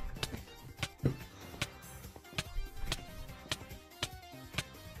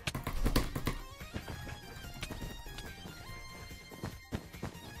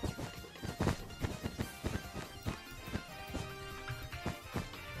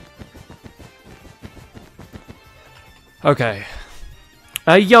 Okay.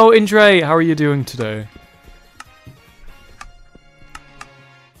 Yo, Indre, how are you doing today?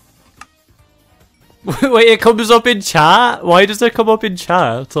 Wait, it comes up in chat? Why does it come up in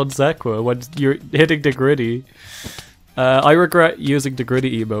chat on ZEQA when you're hitting the gritty? I regret using the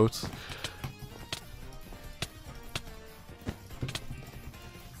gritty emote.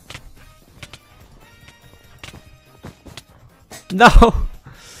 No!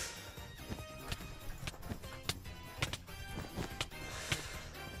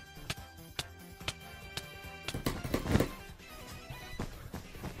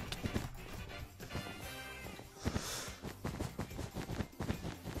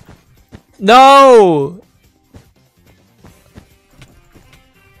 No!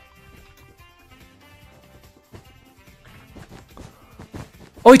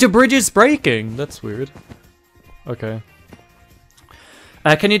 Oh, the bridge is breaking! That's weird. Okay.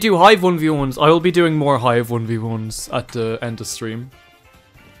 Can you do HIVE 1v1's? I will be doing more HIVE 1v1's at the end of stream.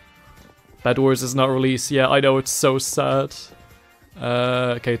 Bed Wars is not released yet. I know, it's so sad.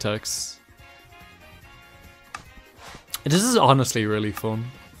 K-Tex. This is honestly really fun.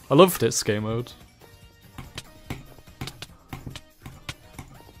 I love this game mode.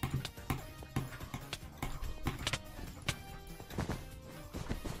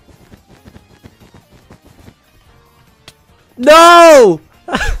 No!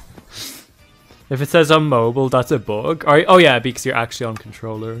 If it says on mobile, that's a bug. Oh yeah, because you're actually on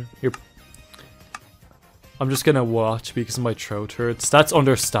controller. I'm just gonna watch because my throat hurts. That's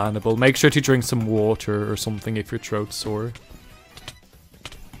understandable. Make sure to drink some water or something if your throat's sore.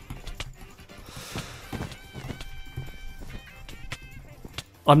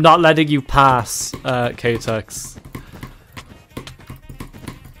 I'm not letting you pass, K-Tex.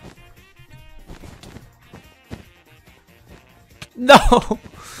 No!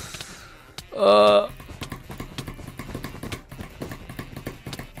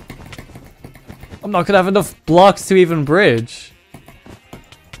 I'm not gonna have enough blocks to even bridge.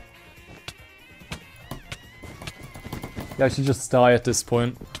 Yeah, I should just die at this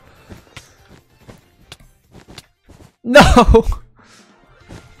point. No!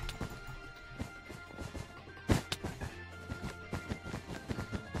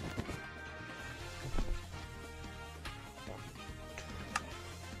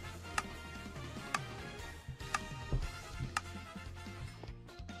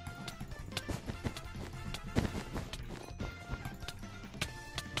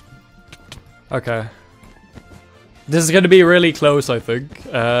 Okay. This is gonna be really close, I think.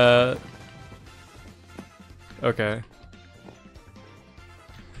 Okay.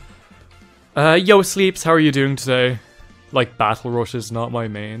 Yo, Sleeps, how are you doing today? Like, Battle Rush is not my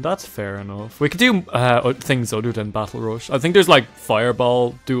main. That's fair enough. We could do things other than Battle Rush. I think there's like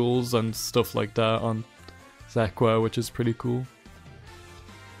Fireball duels and stuff like that on ZEQA, which is pretty cool.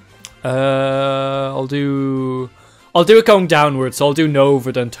 I'll do it going downwards, so I'll do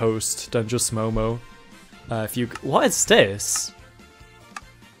Nova, then Toast, then just Momo. What is this?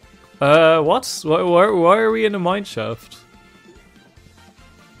 What? Why are we in a mineshaft?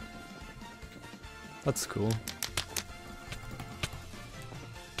 That's cool.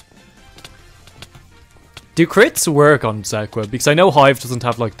 Do crits work on ZEQA? Because I know Hive doesn't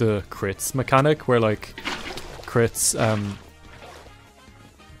have like the crits mechanic, where like crits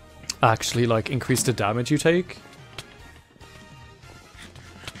actually like increase the damage you take.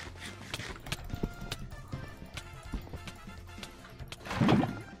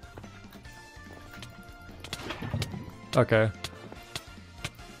 Okay.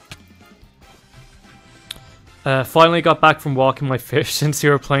 Finally got back from walking my fish since you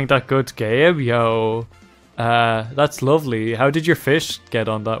were playing that good game. Yo. That's lovely. How did your fish get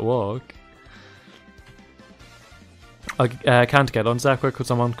on that walk? I can't get on ZEQA because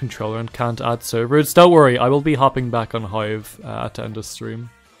I'm on controller and can't add servers. Don't worry, I will be hopping back on Hive at the end of stream.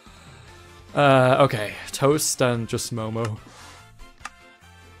 Okay. Toast and just Momo.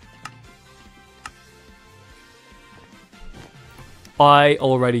 I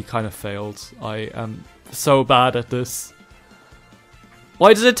already kind of failed. I am so bad at this.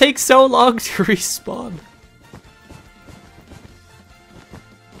 Why does it take so long to respawn?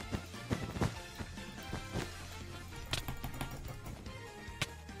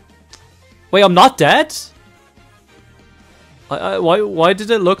 Wait, I'm not dead? Why did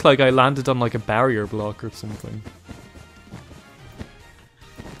it look like I landed on like a barrier block or something?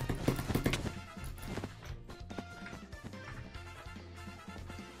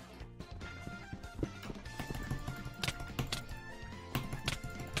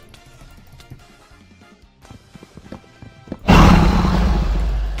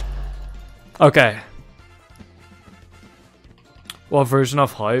 Okay. What version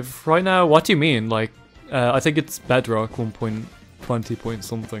of Hive right now? What do you mean? Like, I think it's Bedrock 1.20 point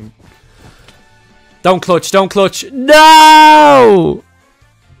something. Don't clutch, don't clutch. No!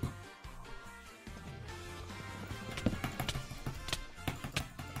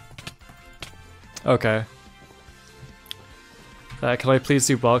 Okay. Can I please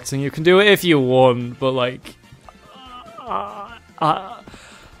do boxing? You can do it if you won, but like...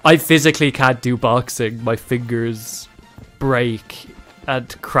 I physically can't do boxing. My fingers break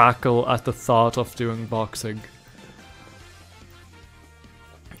and crackle at the thought of doing boxing.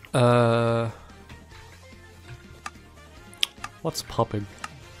 What's popping?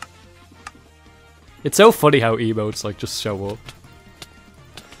 It's so funny how emotes like just show up.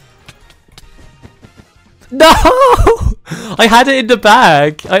 No! I had it in the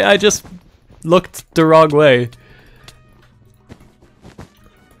bag. I just looked the wrong way.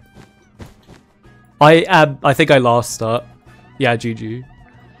 I think I lost that. Yeah, GG.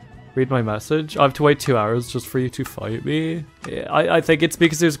 Read my message. I have to wait 2 hours just for you to fight me. Yeah, I think it's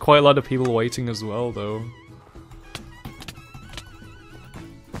because there's quite a lot of people waiting as well, though.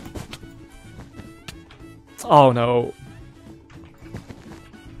 Oh no.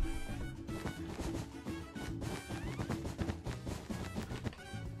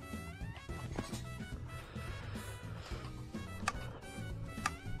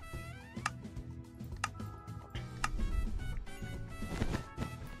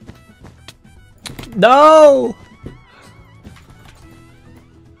 No!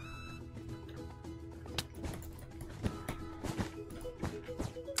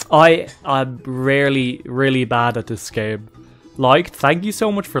 I'm really bad at this game. Liked, thank you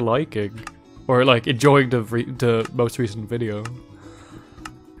so much for liking. Or like enjoying the most recent video.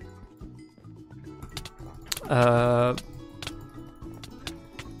 I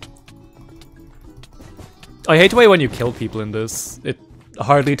hate the way when you kill people in this. It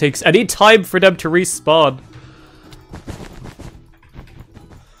hardly takes any time for them to respawn.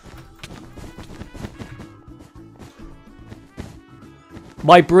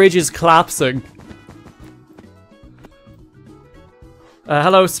 My bridge is collapsing.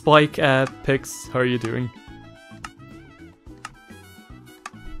 Hello, Spike, Pix. How are you doing?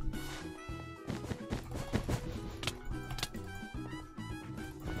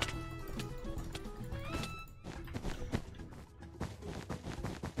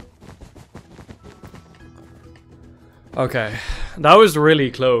 Okay, that was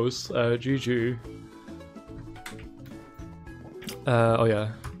really close. GG. Oh yeah.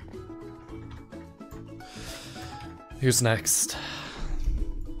 Who's next?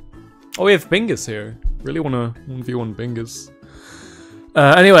 Oh, we have Bingus here. Really wanna 1v1 Bingus.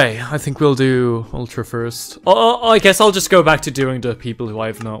 Anyway, I think we'll do Ultra first. I guess I'll just go back to doing the people who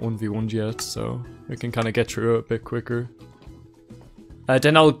I've not 1v1'd yet, so we can kind of get through it a bit quicker.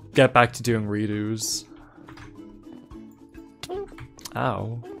 Then I'll get back to doing redos.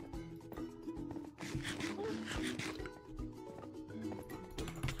 Ow.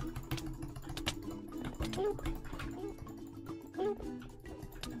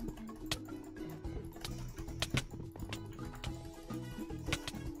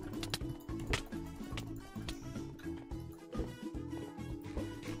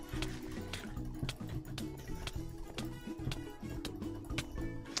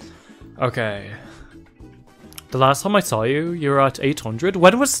 Okay. The last time I saw you, you were at 800?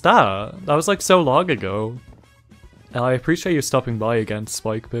 When was that? That was like so long ago. I appreciate you stopping by again,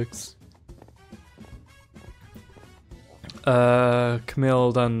 Spike Pix.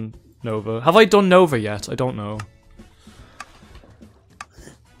 Camille, then Nova. Have I done Nova yet? I don't know.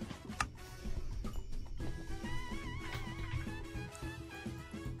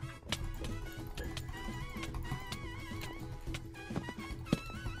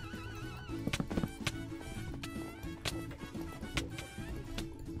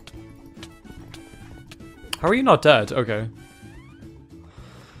 How are you not dead? Okay.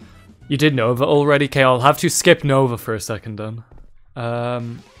 You did Nova already? Okay, I'll have to skip Nova for a second then.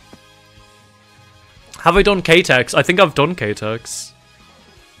 Have I done K-Tex? I think I've done K-Tex.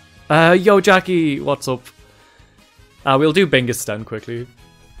 Yo, Jackie, what's up? We'll do Bingus then quickly.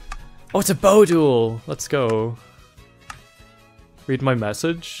 Oh, it's a bow duel! Let's go. Read my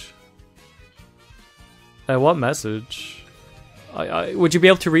message? What message? Would you be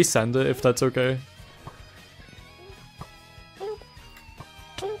able to resend it if that's okay?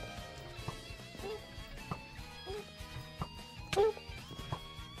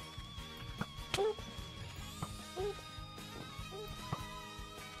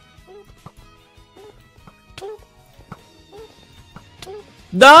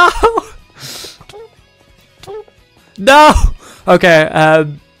 No! No! Okay,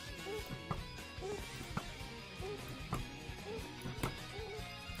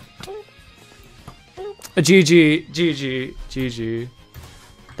 GG.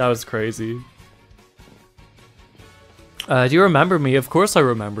 That was crazy. Do you remember me? Of course I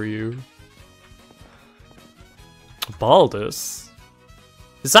remember you. Baldus?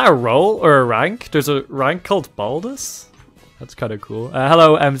 Is that a role or a rank? There's a rank called Baldus? That's kind of cool.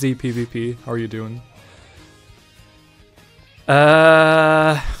 Hello, MZPVP. How are you doing?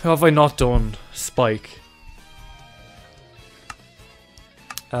 What have I not done? Spike.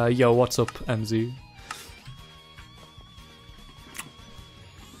 Yo, what's up, MZ?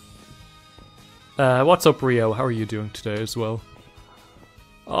 What's up, Rio? How are you doing today as well?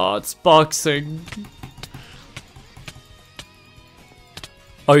 Oh, it's boxing.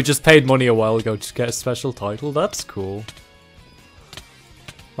 Oh, you just paid money a while ago to get a special title? That's cool.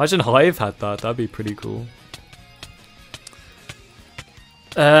 Imagine Hive had that, that'd be pretty cool.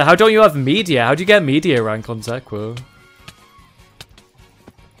 How don't you have media? How do you get media rank on ZEQA?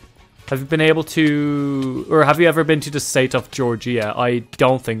 Have you been able to... Or have you ever been to the state of Georgia? I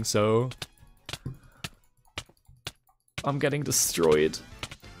don't think so. I'm getting destroyed.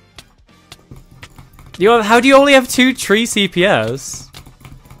 How do you only have 3 CPS?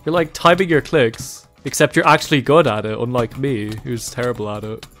 You're like timing your clicks. Except you're actually good at it, unlike me, who's terrible at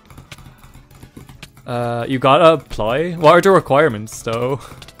it. You gotta apply? What are the requirements, though?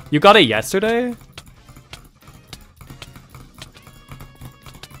 You got it yesterday?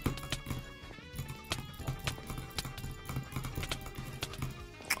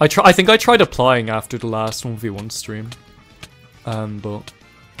 I think I tried applying after the last 1v1 stream. But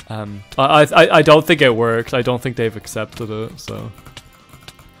I don't think it worked. I don't think they've accepted it, so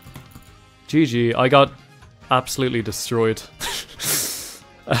GG, I got absolutely destroyed.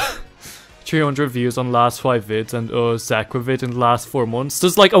 300 views on last 5 vids and ZEQA vid in the last 4 months.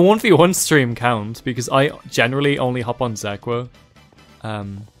 Does like a 1v1 stream count? Because I generally only hop on ZEQA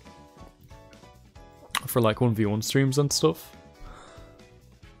for like 1v1 streams and stuff.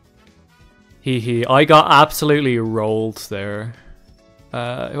 Hee, I got absolutely rolled there.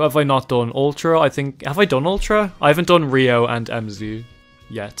 Who have I not done? Ultra, I think. Have I done Ultra? I haven't done Rio and MZ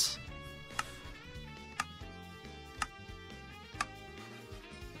yet.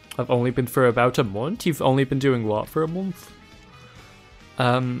 I've only been for about a month? You've only been doing what for a month?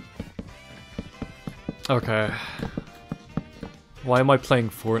 Okay. Why am I playing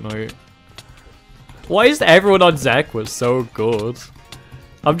Fortnite? Why is everyone on ZEQA so good?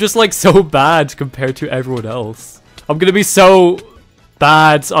 I'm just like so bad compared to everyone else. I'm gonna be so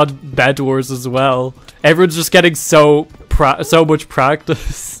bad on Bed Wars as well. Everyone's just getting so much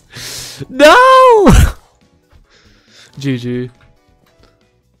practice. No! GG.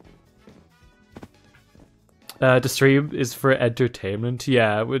 The stream is for entertainment.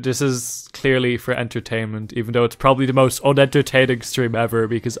 Yeah, this is clearly for entertainment, even though it's probably the most unentertaining stream ever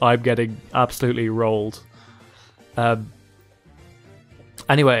because I'm getting absolutely rolled.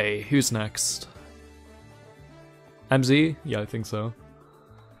 Anyway, who's next? MZ? Yeah, I think so.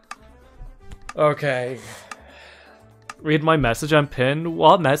 Okay. Read my message and pin.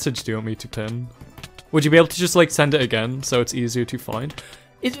 What message do you want me to pin? Would you be able to just like send it again so it's easier to find?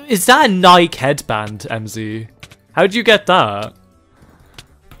 Is that a Nike headband, MZ? How'd you get that?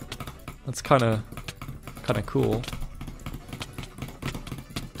 That's kind of cool.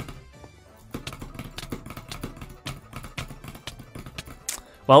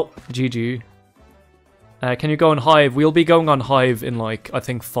 Well, GG. Can you go on HIVE? We'll be going on HIVE in like, I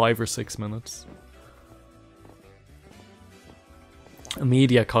think 5 or 6 minutes. A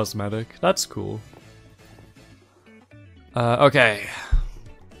media cosmetic. That's cool. Okay.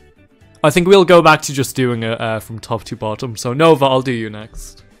 I think we'll go back to just doing it from top to bottom. So Nova, I'll do you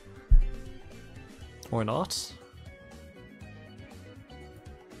next. Or not.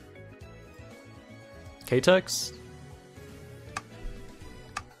 K-Tex?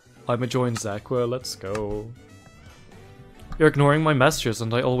 I'ma join ZEQA, let's go. You're ignoring my messages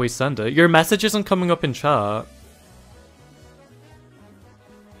and I always send it. Your message isn't coming up in chat.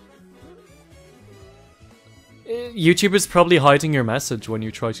 YouTube is probably hiding your message when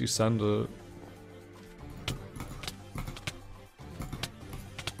you try to send it.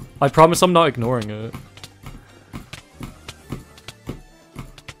 I promise I'm not ignoring it.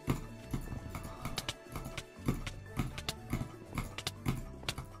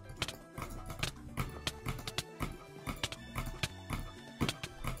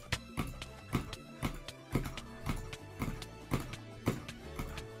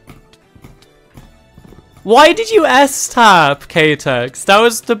 Why did you S-tap, K-Tex? That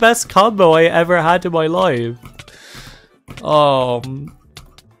was the best combo I ever had in my life.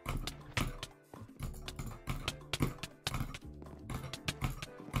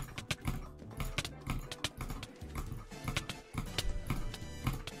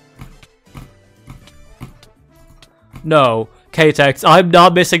 No, K-Tex, I'm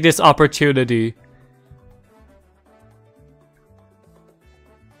not missing this opportunity.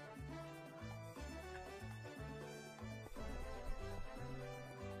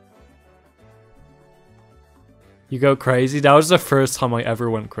 You go crazy? That was the first time I ever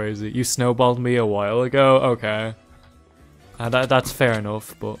went crazy. You snowballed me a while ago? Okay. That's fair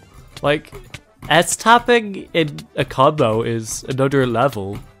enough, but... like, S-tapping in a combo is another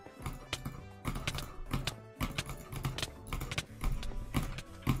level.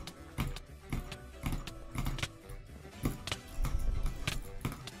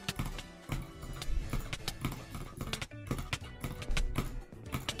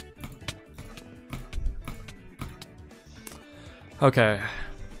 Okay.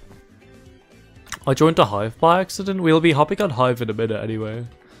 I joined a HIVE by accident. We'll be hopping on HIVE in a minute anyway.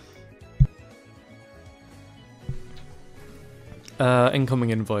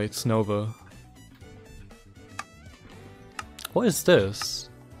 Incoming invites, Nova. What is this?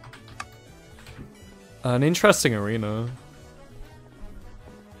 An interesting arena.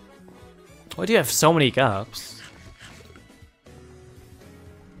 Why do you have so many gaps?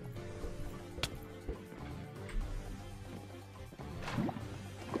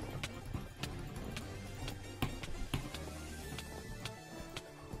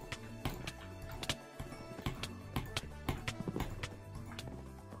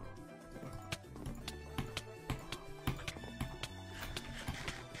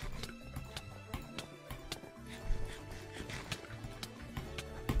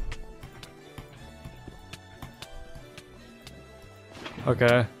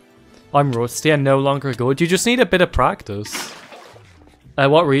 Okay. I'm rusty and no longer good. You just need a bit of practice.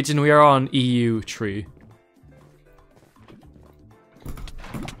 What region? We are on EU 3.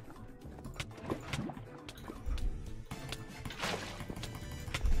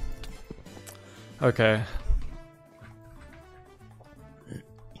 Okay.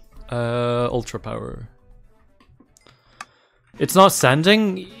 Ultra power. It's not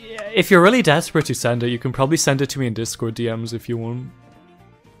sending. If you're really desperate to send it, you can probably send it to me in Discord DMs if you want.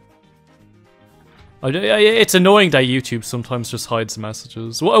 It's annoying that YouTube sometimes just hides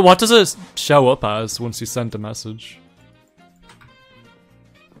messages. What does it show up as once you send a message?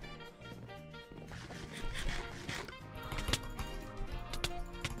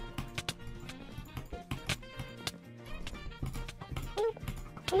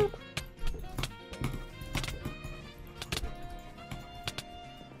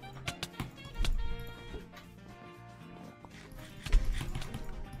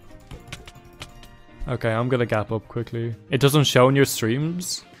 Okay, I'm gonna gap up quickly. It doesn't show in your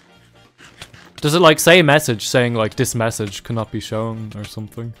streams? Does it like say a message saying like this message cannot be shown or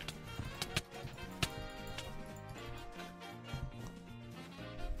something?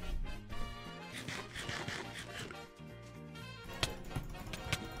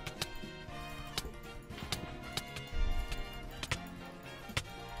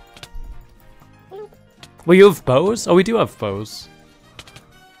 Well, you have bows? Oh, we do have bows.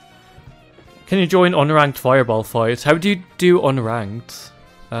 Can you join unranked fireball fight? How do you do unranked?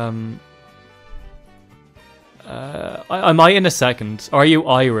 I might in a second. Are you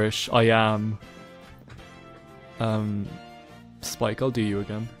Irish? I am. Spike, I'll do you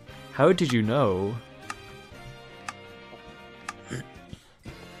again. How did you know?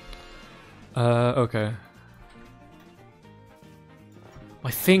 Okay.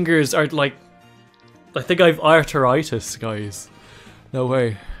 My fingers are like... I think I have arthritis, guys. No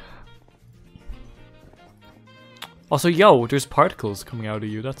way. Also, yo, there's particles coming out of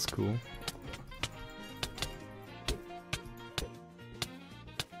you. That's cool.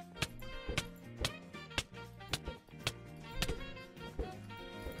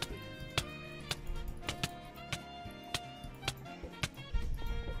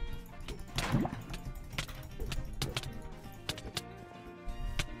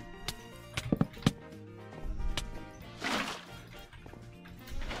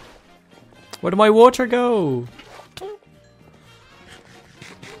 Where did my water go?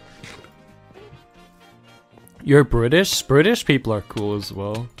 You're British? British people are cool as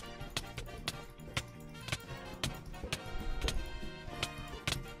well.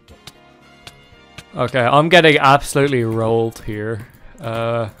 Okay, I'm getting absolutely rolled here.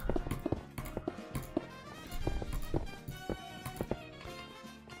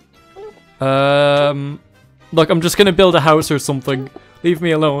 Look, I'm just gonna build a house or something. Leave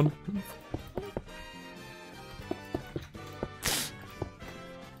me alone.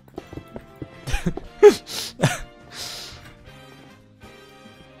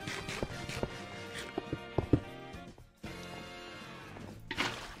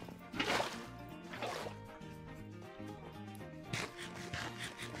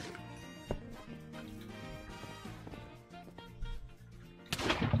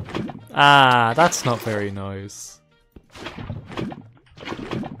 Ah, that's not very nice.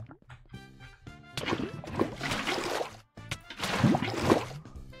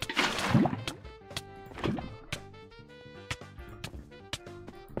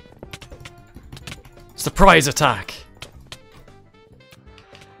 Surprise attack!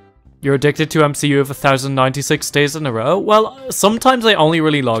 You're addicted to MCU of 1096 days in a row? Well, sometimes I only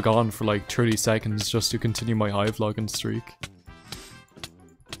really log on for like 30 seconds just to continue my HIVE login streak.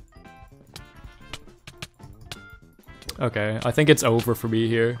 Okay, I think it's over for me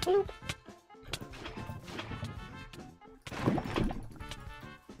here.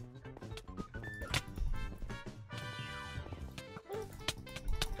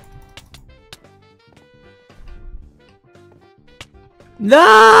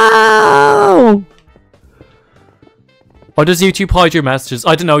 No! Or does YouTube hide your messages?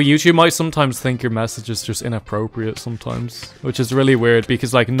 I don't know, YouTube might sometimes think your message is just inappropriate sometimes. Which is really weird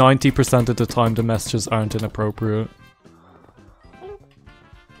because like 90% of the time the messages aren't inappropriate.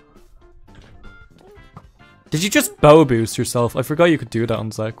 Did you just bow boost yourself? I forgot you could do that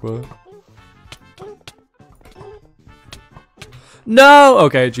on ZEQA. No!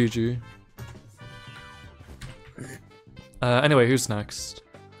 Okay, GG. Anyway, who's next?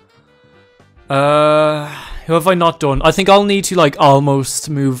 Who have I not done? I think I'll need to like almost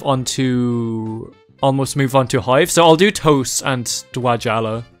move on to HIVE. So I'll do Toast and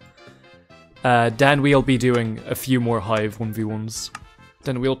Dwajala. Then we'll be doing a few more HIVE 1v1s.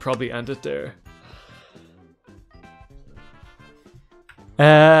 then we'll probably end it there.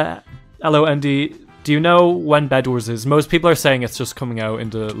 Hello, Andy. Do you know when Bed Wars is? Most people are saying it's just coming out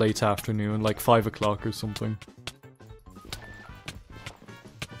in the late afternoon, like 5 o'clock or something.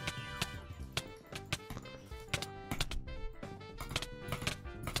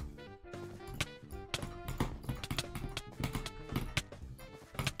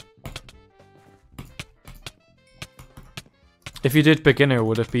 If you did beginner,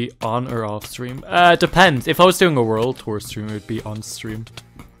 would it be on or off stream? Depends. If I was doing a world tour stream, it would be on stream.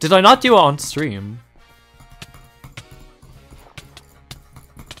 Did I not do it on stream?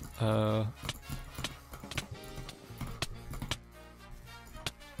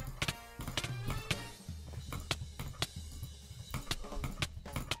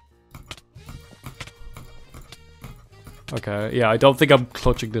 Okay, yeah, I don't think I'm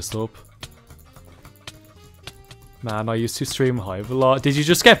clutching this up. Man, I used to stream Hive a lot. Did you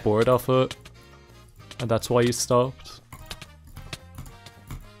just get bored of it? And that's why you stopped?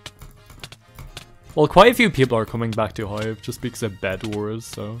 Well, quite a few people are coming back to Hive just because of Bed Wars,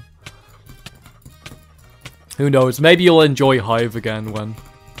 so... Who knows, maybe you'll enjoy Hive again when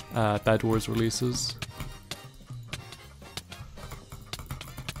Bed Wars releases.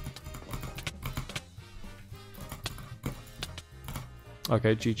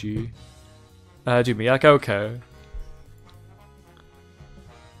 Okay, GG. Do me, okay.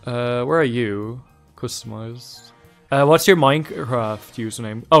 Where are you? Customized. What's your Minecraft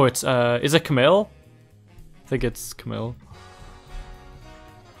username? Oh, it's, is it Camille? I think it's Camille.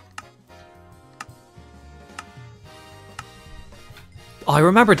 Oh, I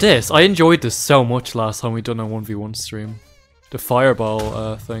remember this. I enjoyed this so much last time we done a 1v1 stream. The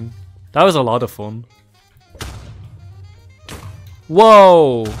fireball, thing. That was a lot of fun.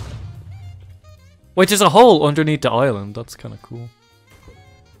 Whoa! Wait, there's a hole underneath the island. That's kind of cool.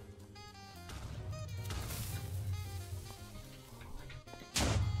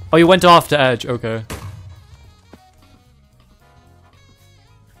 Oh, you went off the edge. Okay.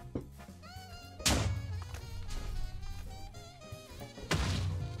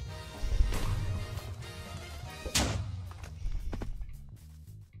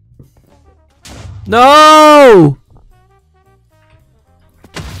 No!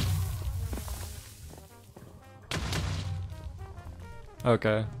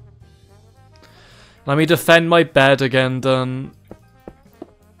 Okay. Let me defend my bed again then.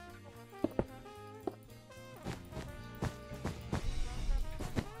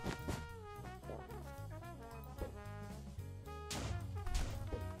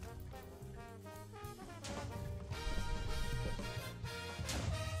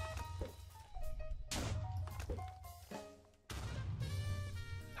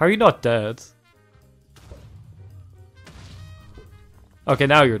 How are you not dead? Okay,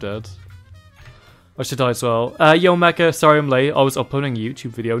 now you're dead. I should die as well. Yo, Mecha, sorry I'm late. I was uploading a YouTube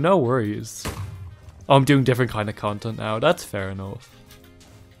video. No worries. Oh, I'm doing different kind of content now. That's fair enough.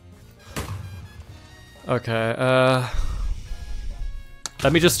 Okay,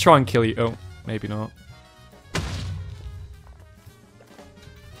 let me just try and kill you. Oh, maybe not.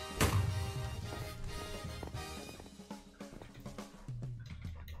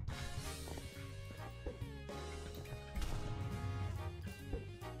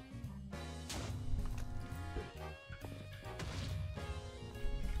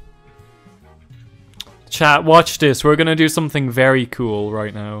 Chat, watch this. We're gonna do something very cool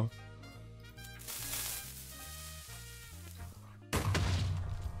right now.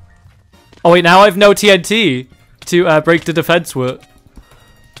 Oh wait, now I have no TNT to break the defense with.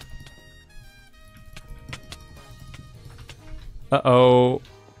 Uh-oh.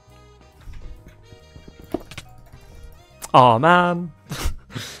 Aw, man.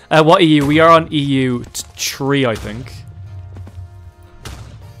 What EU? We are on EU 3, I think.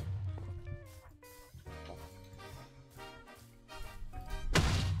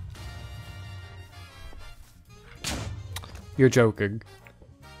 You're joking.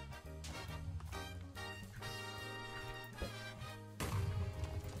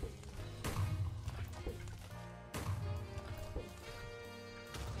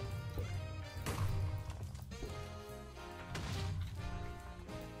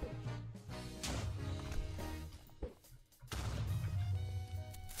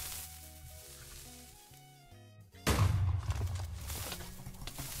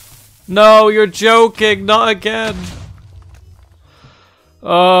 No, you're joking, not again.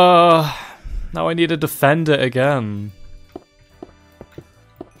 Now I need to defend it again.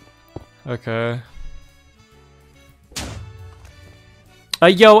 Okay.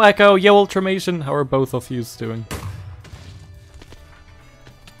 Yo, Echo, yo, Ultramation. How are both of you doing?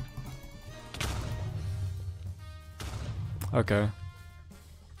 Okay.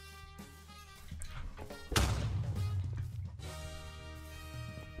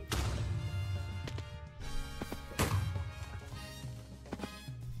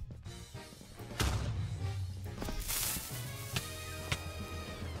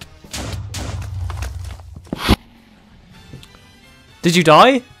 Did you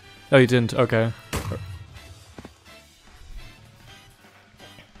die? Oh, you didn't. Okay.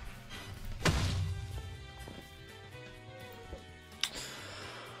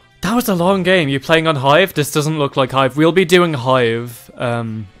 That was a long game. You playing on HIVE? This doesn't look like HIVE. We'll be doing HIVE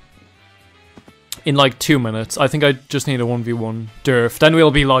in like 2 minutes. I think I just need a 1v1 derf. Then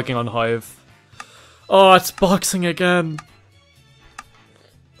we'll be logging on HIVE. Oh, it's boxing again.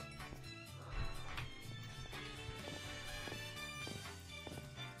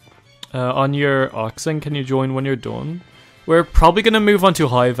 On your Oxen, can you join when you're done? We're probably gonna move on to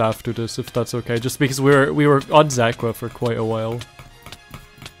HIVE after this, if that's okay. Just because we were on ZEQA for quite a while.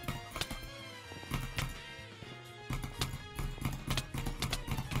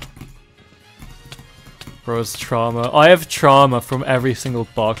 Bro's trauma. I have trauma from every single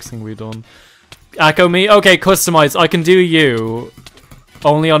boxing we've done. Echo me? Okay, customize. I can do you.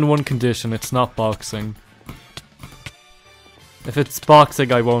 Only on one condition, it's not boxing. If it's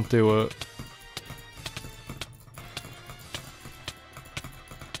boxing, I won't do it.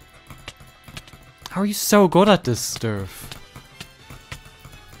 How are you so good at this stuff?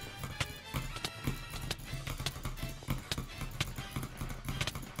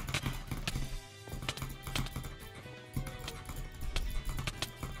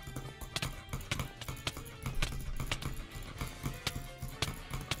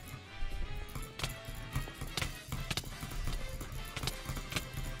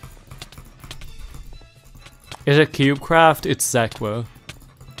 Is it CubeCraft? It's ZEQA.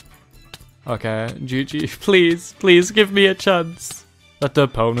 Okay, GG. Please, please give me a chance. Let the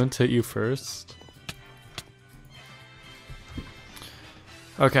opponent hit you first.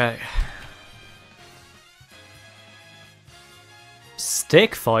 Okay.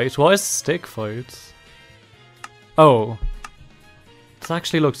 Stick fight? What is stick fight? Oh. This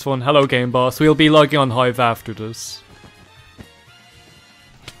actually looks fun. Hello, Game Boss. We'll be logging on HIVE after this.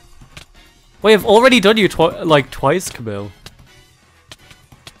 Wait, I've already done you twice, Camille.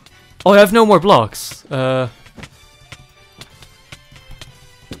 Oh, I have no more blocks.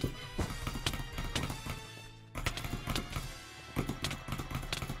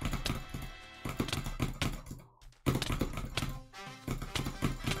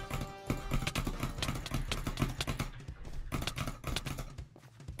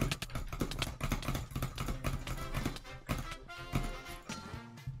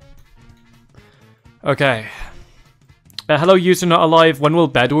 Okay. Hello, user not alive. When will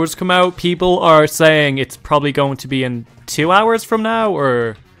Bed Wars come out? People are saying it's probably going to be in 2 hours from now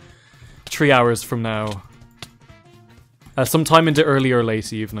or 3 hours from now. Sometime in the early or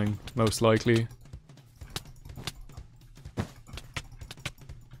late evening, most likely.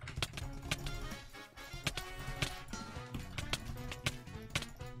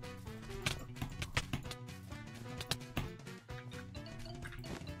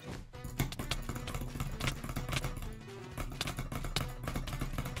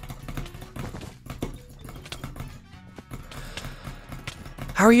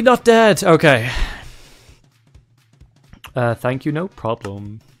 How are you not dead? Okay. Thank you, no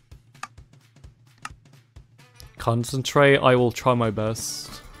problem. Concentrate, I will try my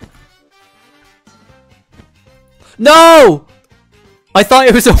best. No! I thought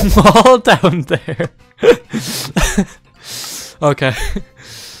it was a wall down there. Okay.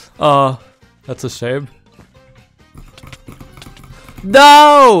 That's a shame.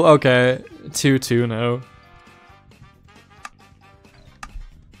 No! Okay. 2-2 now.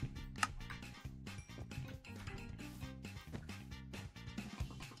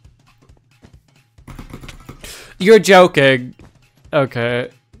 You're joking. Okay.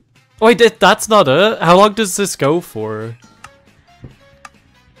 Wait, that's not it? How long does this go for?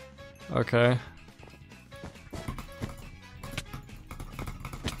 Okay.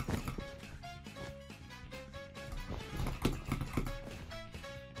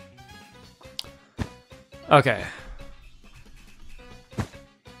 Okay.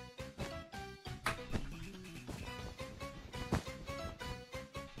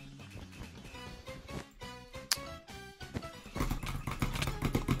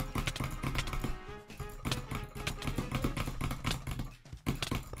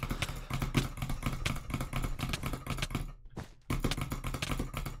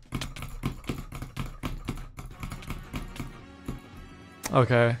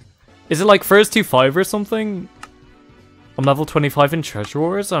 Okay. Is it like first to 5 or something? I'm level 25 in Treasure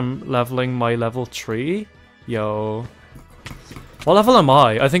Wars. I'm leveling my level 3. Yo. What level am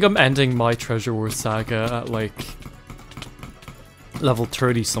I? I think I'm ending my Treasure Wars saga at like level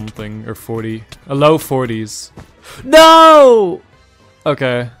 30 something or 40. A low 40s. No!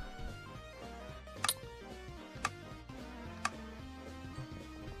 Okay.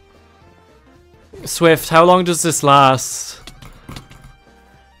 Swift, how long does this last?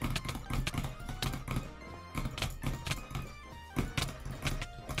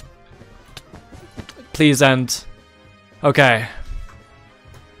 Please end. Okay.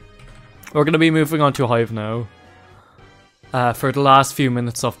 We're gonna be moving on to HIVE now. For the last few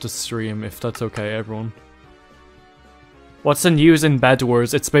minutes of the stream, if that's okay, everyone. What's the news in Bed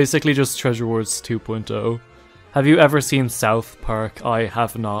Wars? It's basically just Treasure Wars 2.0. Have you ever seen South Park? I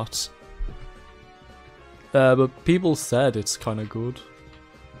have not. But people said it's kinda good.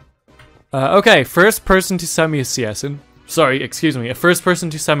 Okay, first person to send me a CS in. Sorry, excuse me. A first person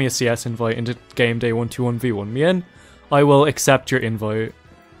to send me a CS invite into Game Day 121v1 me in. I will accept your invite.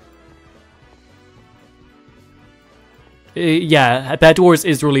 Yeah, Bed Wars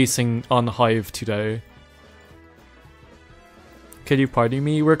is releasing on HIVE today. Can you pardon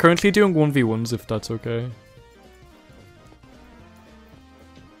me? We're currently doing 1v1s if that's okay.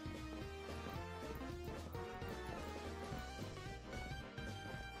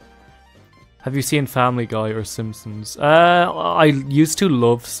 Have you seen Family Guy or Simpsons? I used to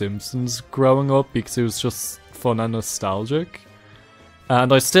love Simpsons growing up because it was just fun and nostalgic.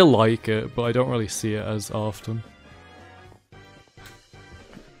 And I still like it, but I don't really see it as often.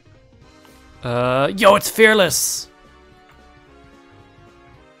 Yo, it's Fearless!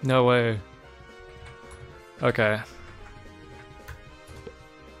 No way. Okay.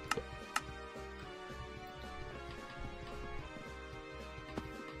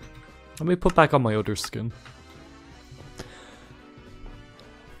 Let me put back on my other skin.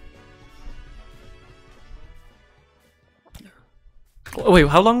 Oh, wait,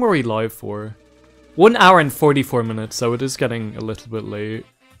 how long were we live for? 1 hour and 44 minutes, so it is getting a little bit late.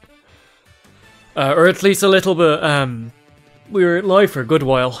 Or at least a little bit, we were live for a good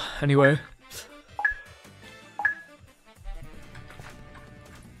while, anyway.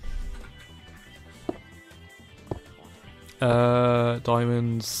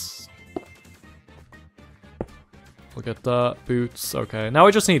 Diamonds. We'll get that. Boots. Okay, now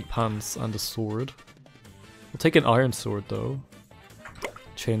I just need pants and a sword. I'll take an iron sword though.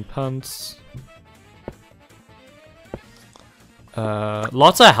 Chain pants.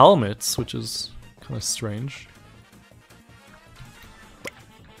 Lots of helmets, which is kind of strange.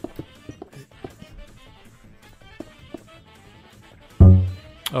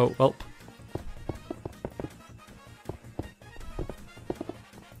 Oh, well.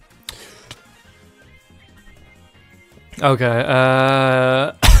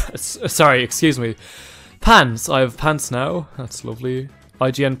 Okay, sorry, excuse me. Pants, I have pants now. That's lovely.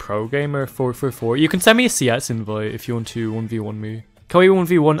 IGN Pro Gamer 444. You can send me a CS invite if you want to 1v1 me. Can we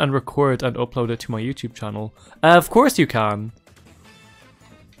 1v1 and record and upload it to my YouTube channel? Of course you can.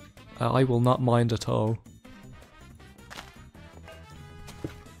 I will not mind at all.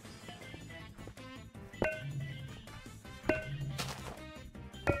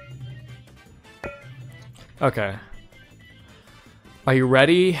 Okay. Are you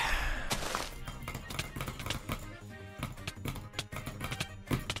ready?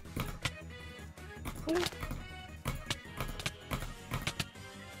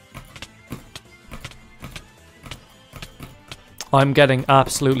 I'm getting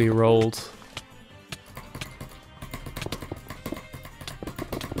absolutely rolled.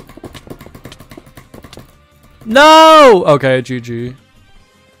 No! Okay, GG.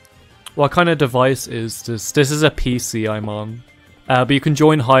 What kind of device is this? This is a PC I'm on. But you can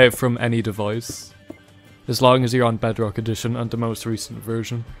join HIVE from any device. As long as you're on Bedrock Edition and the most recent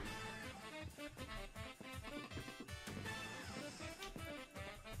version.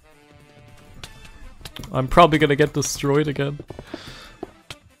 I'm probably gonna get destroyed again.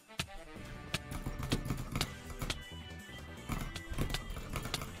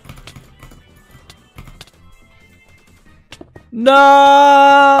 No!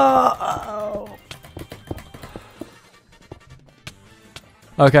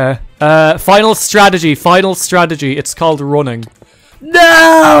 Okay. Final strategy. It's called running.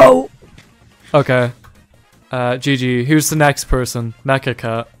 No! Okay. GG. Who's the next person? Mecha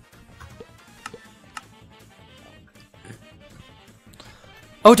Cat.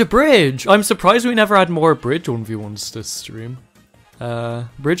 Oh, the bridge! I'm surprised we never had more bridge 1v1s this stream.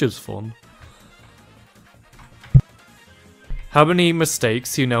 Bridge is fun. How many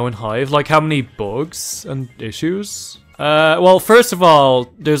mistakes you know in HIVE? Like how many bugs and issues? Well, first of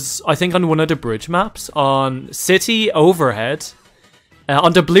all, there's, I think on one of the bridge maps, on City Overhead,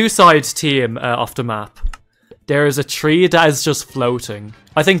 on the blue side team of the map, there is a tree that is just floating.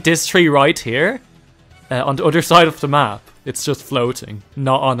 I think this tree right here, on the other side of the map, it's just floating,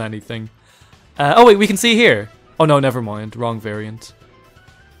 not on anything. Oh wait, we can see here. Oh no, never mind, wrong variant.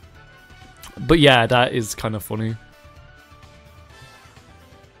 But yeah, that is kind of funny.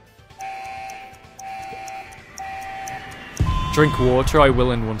 Drink water, I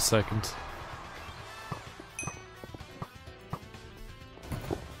will in 1 second.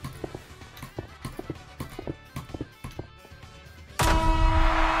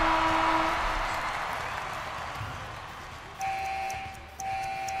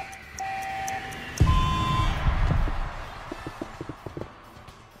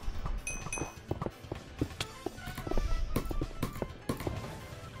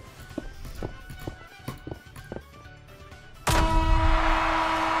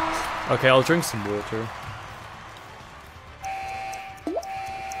 Okay, I'll drink some water.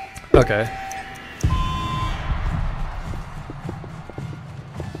 Okay.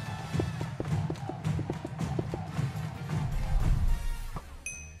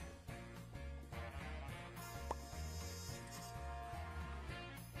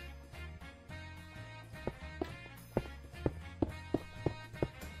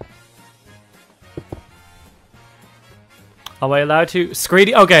 Am I allowed to?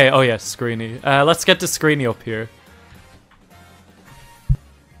 Screeny? Okay, oh yes, Screeny. Let's get the Screeny up here.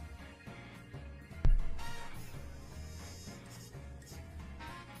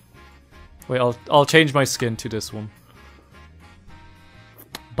 Wait, I'll change my skin to this one.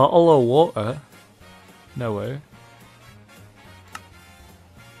 Bottle of water? No way.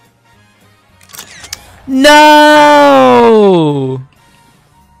 No!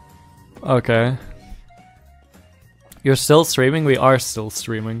 Okay. You're still streaming? We are still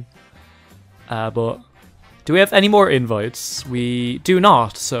streaming. But do we have any more invites? We do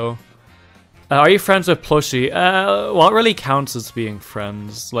not, so... are you friends with Plushie? What really counts as being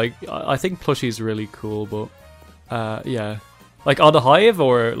friends? Like, I think Plushie's really cool, but... yeah. Like, on the Hive,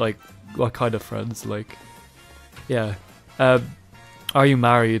 or, like, what kind of friends? Like, yeah. Are you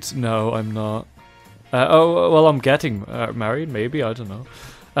married? No, I'm not. Oh, well, I'm getting married, maybe? I don't know.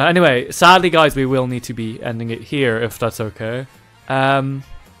 Anyway, sadly, guys, we will need to be ending it here, if that's okay. Let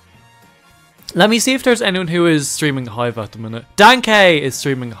me see if there's anyone who is streaming Hive at the minute. Dan K is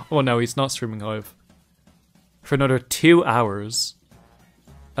streaming... Oh, no, he's not streaming Hive. For another 2 hours.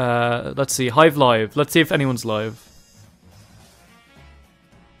 Let's see. Hive live. Let's see if anyone's live.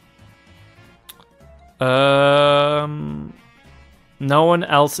 No one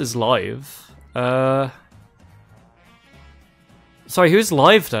else is live. Sorry, who's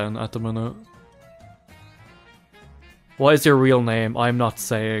live then at the minute? What is your real name? I'm not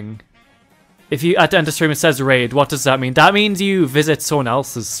saying. If you, at the end of the stream, it says raid, what does that mean? That means you visit someone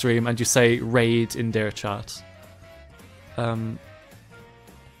else's stream and you say raid in their chat. But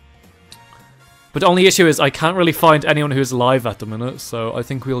the only issue is I can't really find anyone who's live at the minute, so I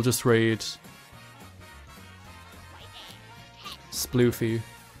think we'll just raid Sploofy.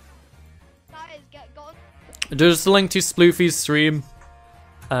 There's a link to Sploofy's stream,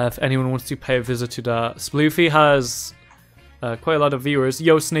 if anyone wants to pay a visit to that. Sploofy has quite a lot of viewers.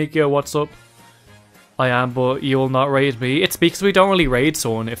 Yo, Snakey, what's up? I am, but you will not raid me. It's because we don't really raid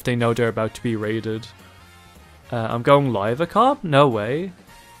someone if they know they're about to be raided. I'm going live a cop? No way.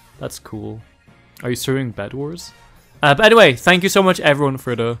 That's cool. Are you streaming Bed Wars? But anyway, thank you so much everyone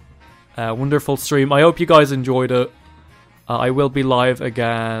for the wonderful stream. I hope you guys enjoyed it. I will be live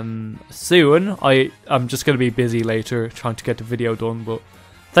again soon. I'm just going to be busy later trying to get the video done. But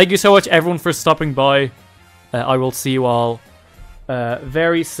thank you so much everyone for stopping by. I will see you all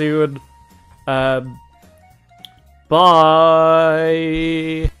very soon. Bye.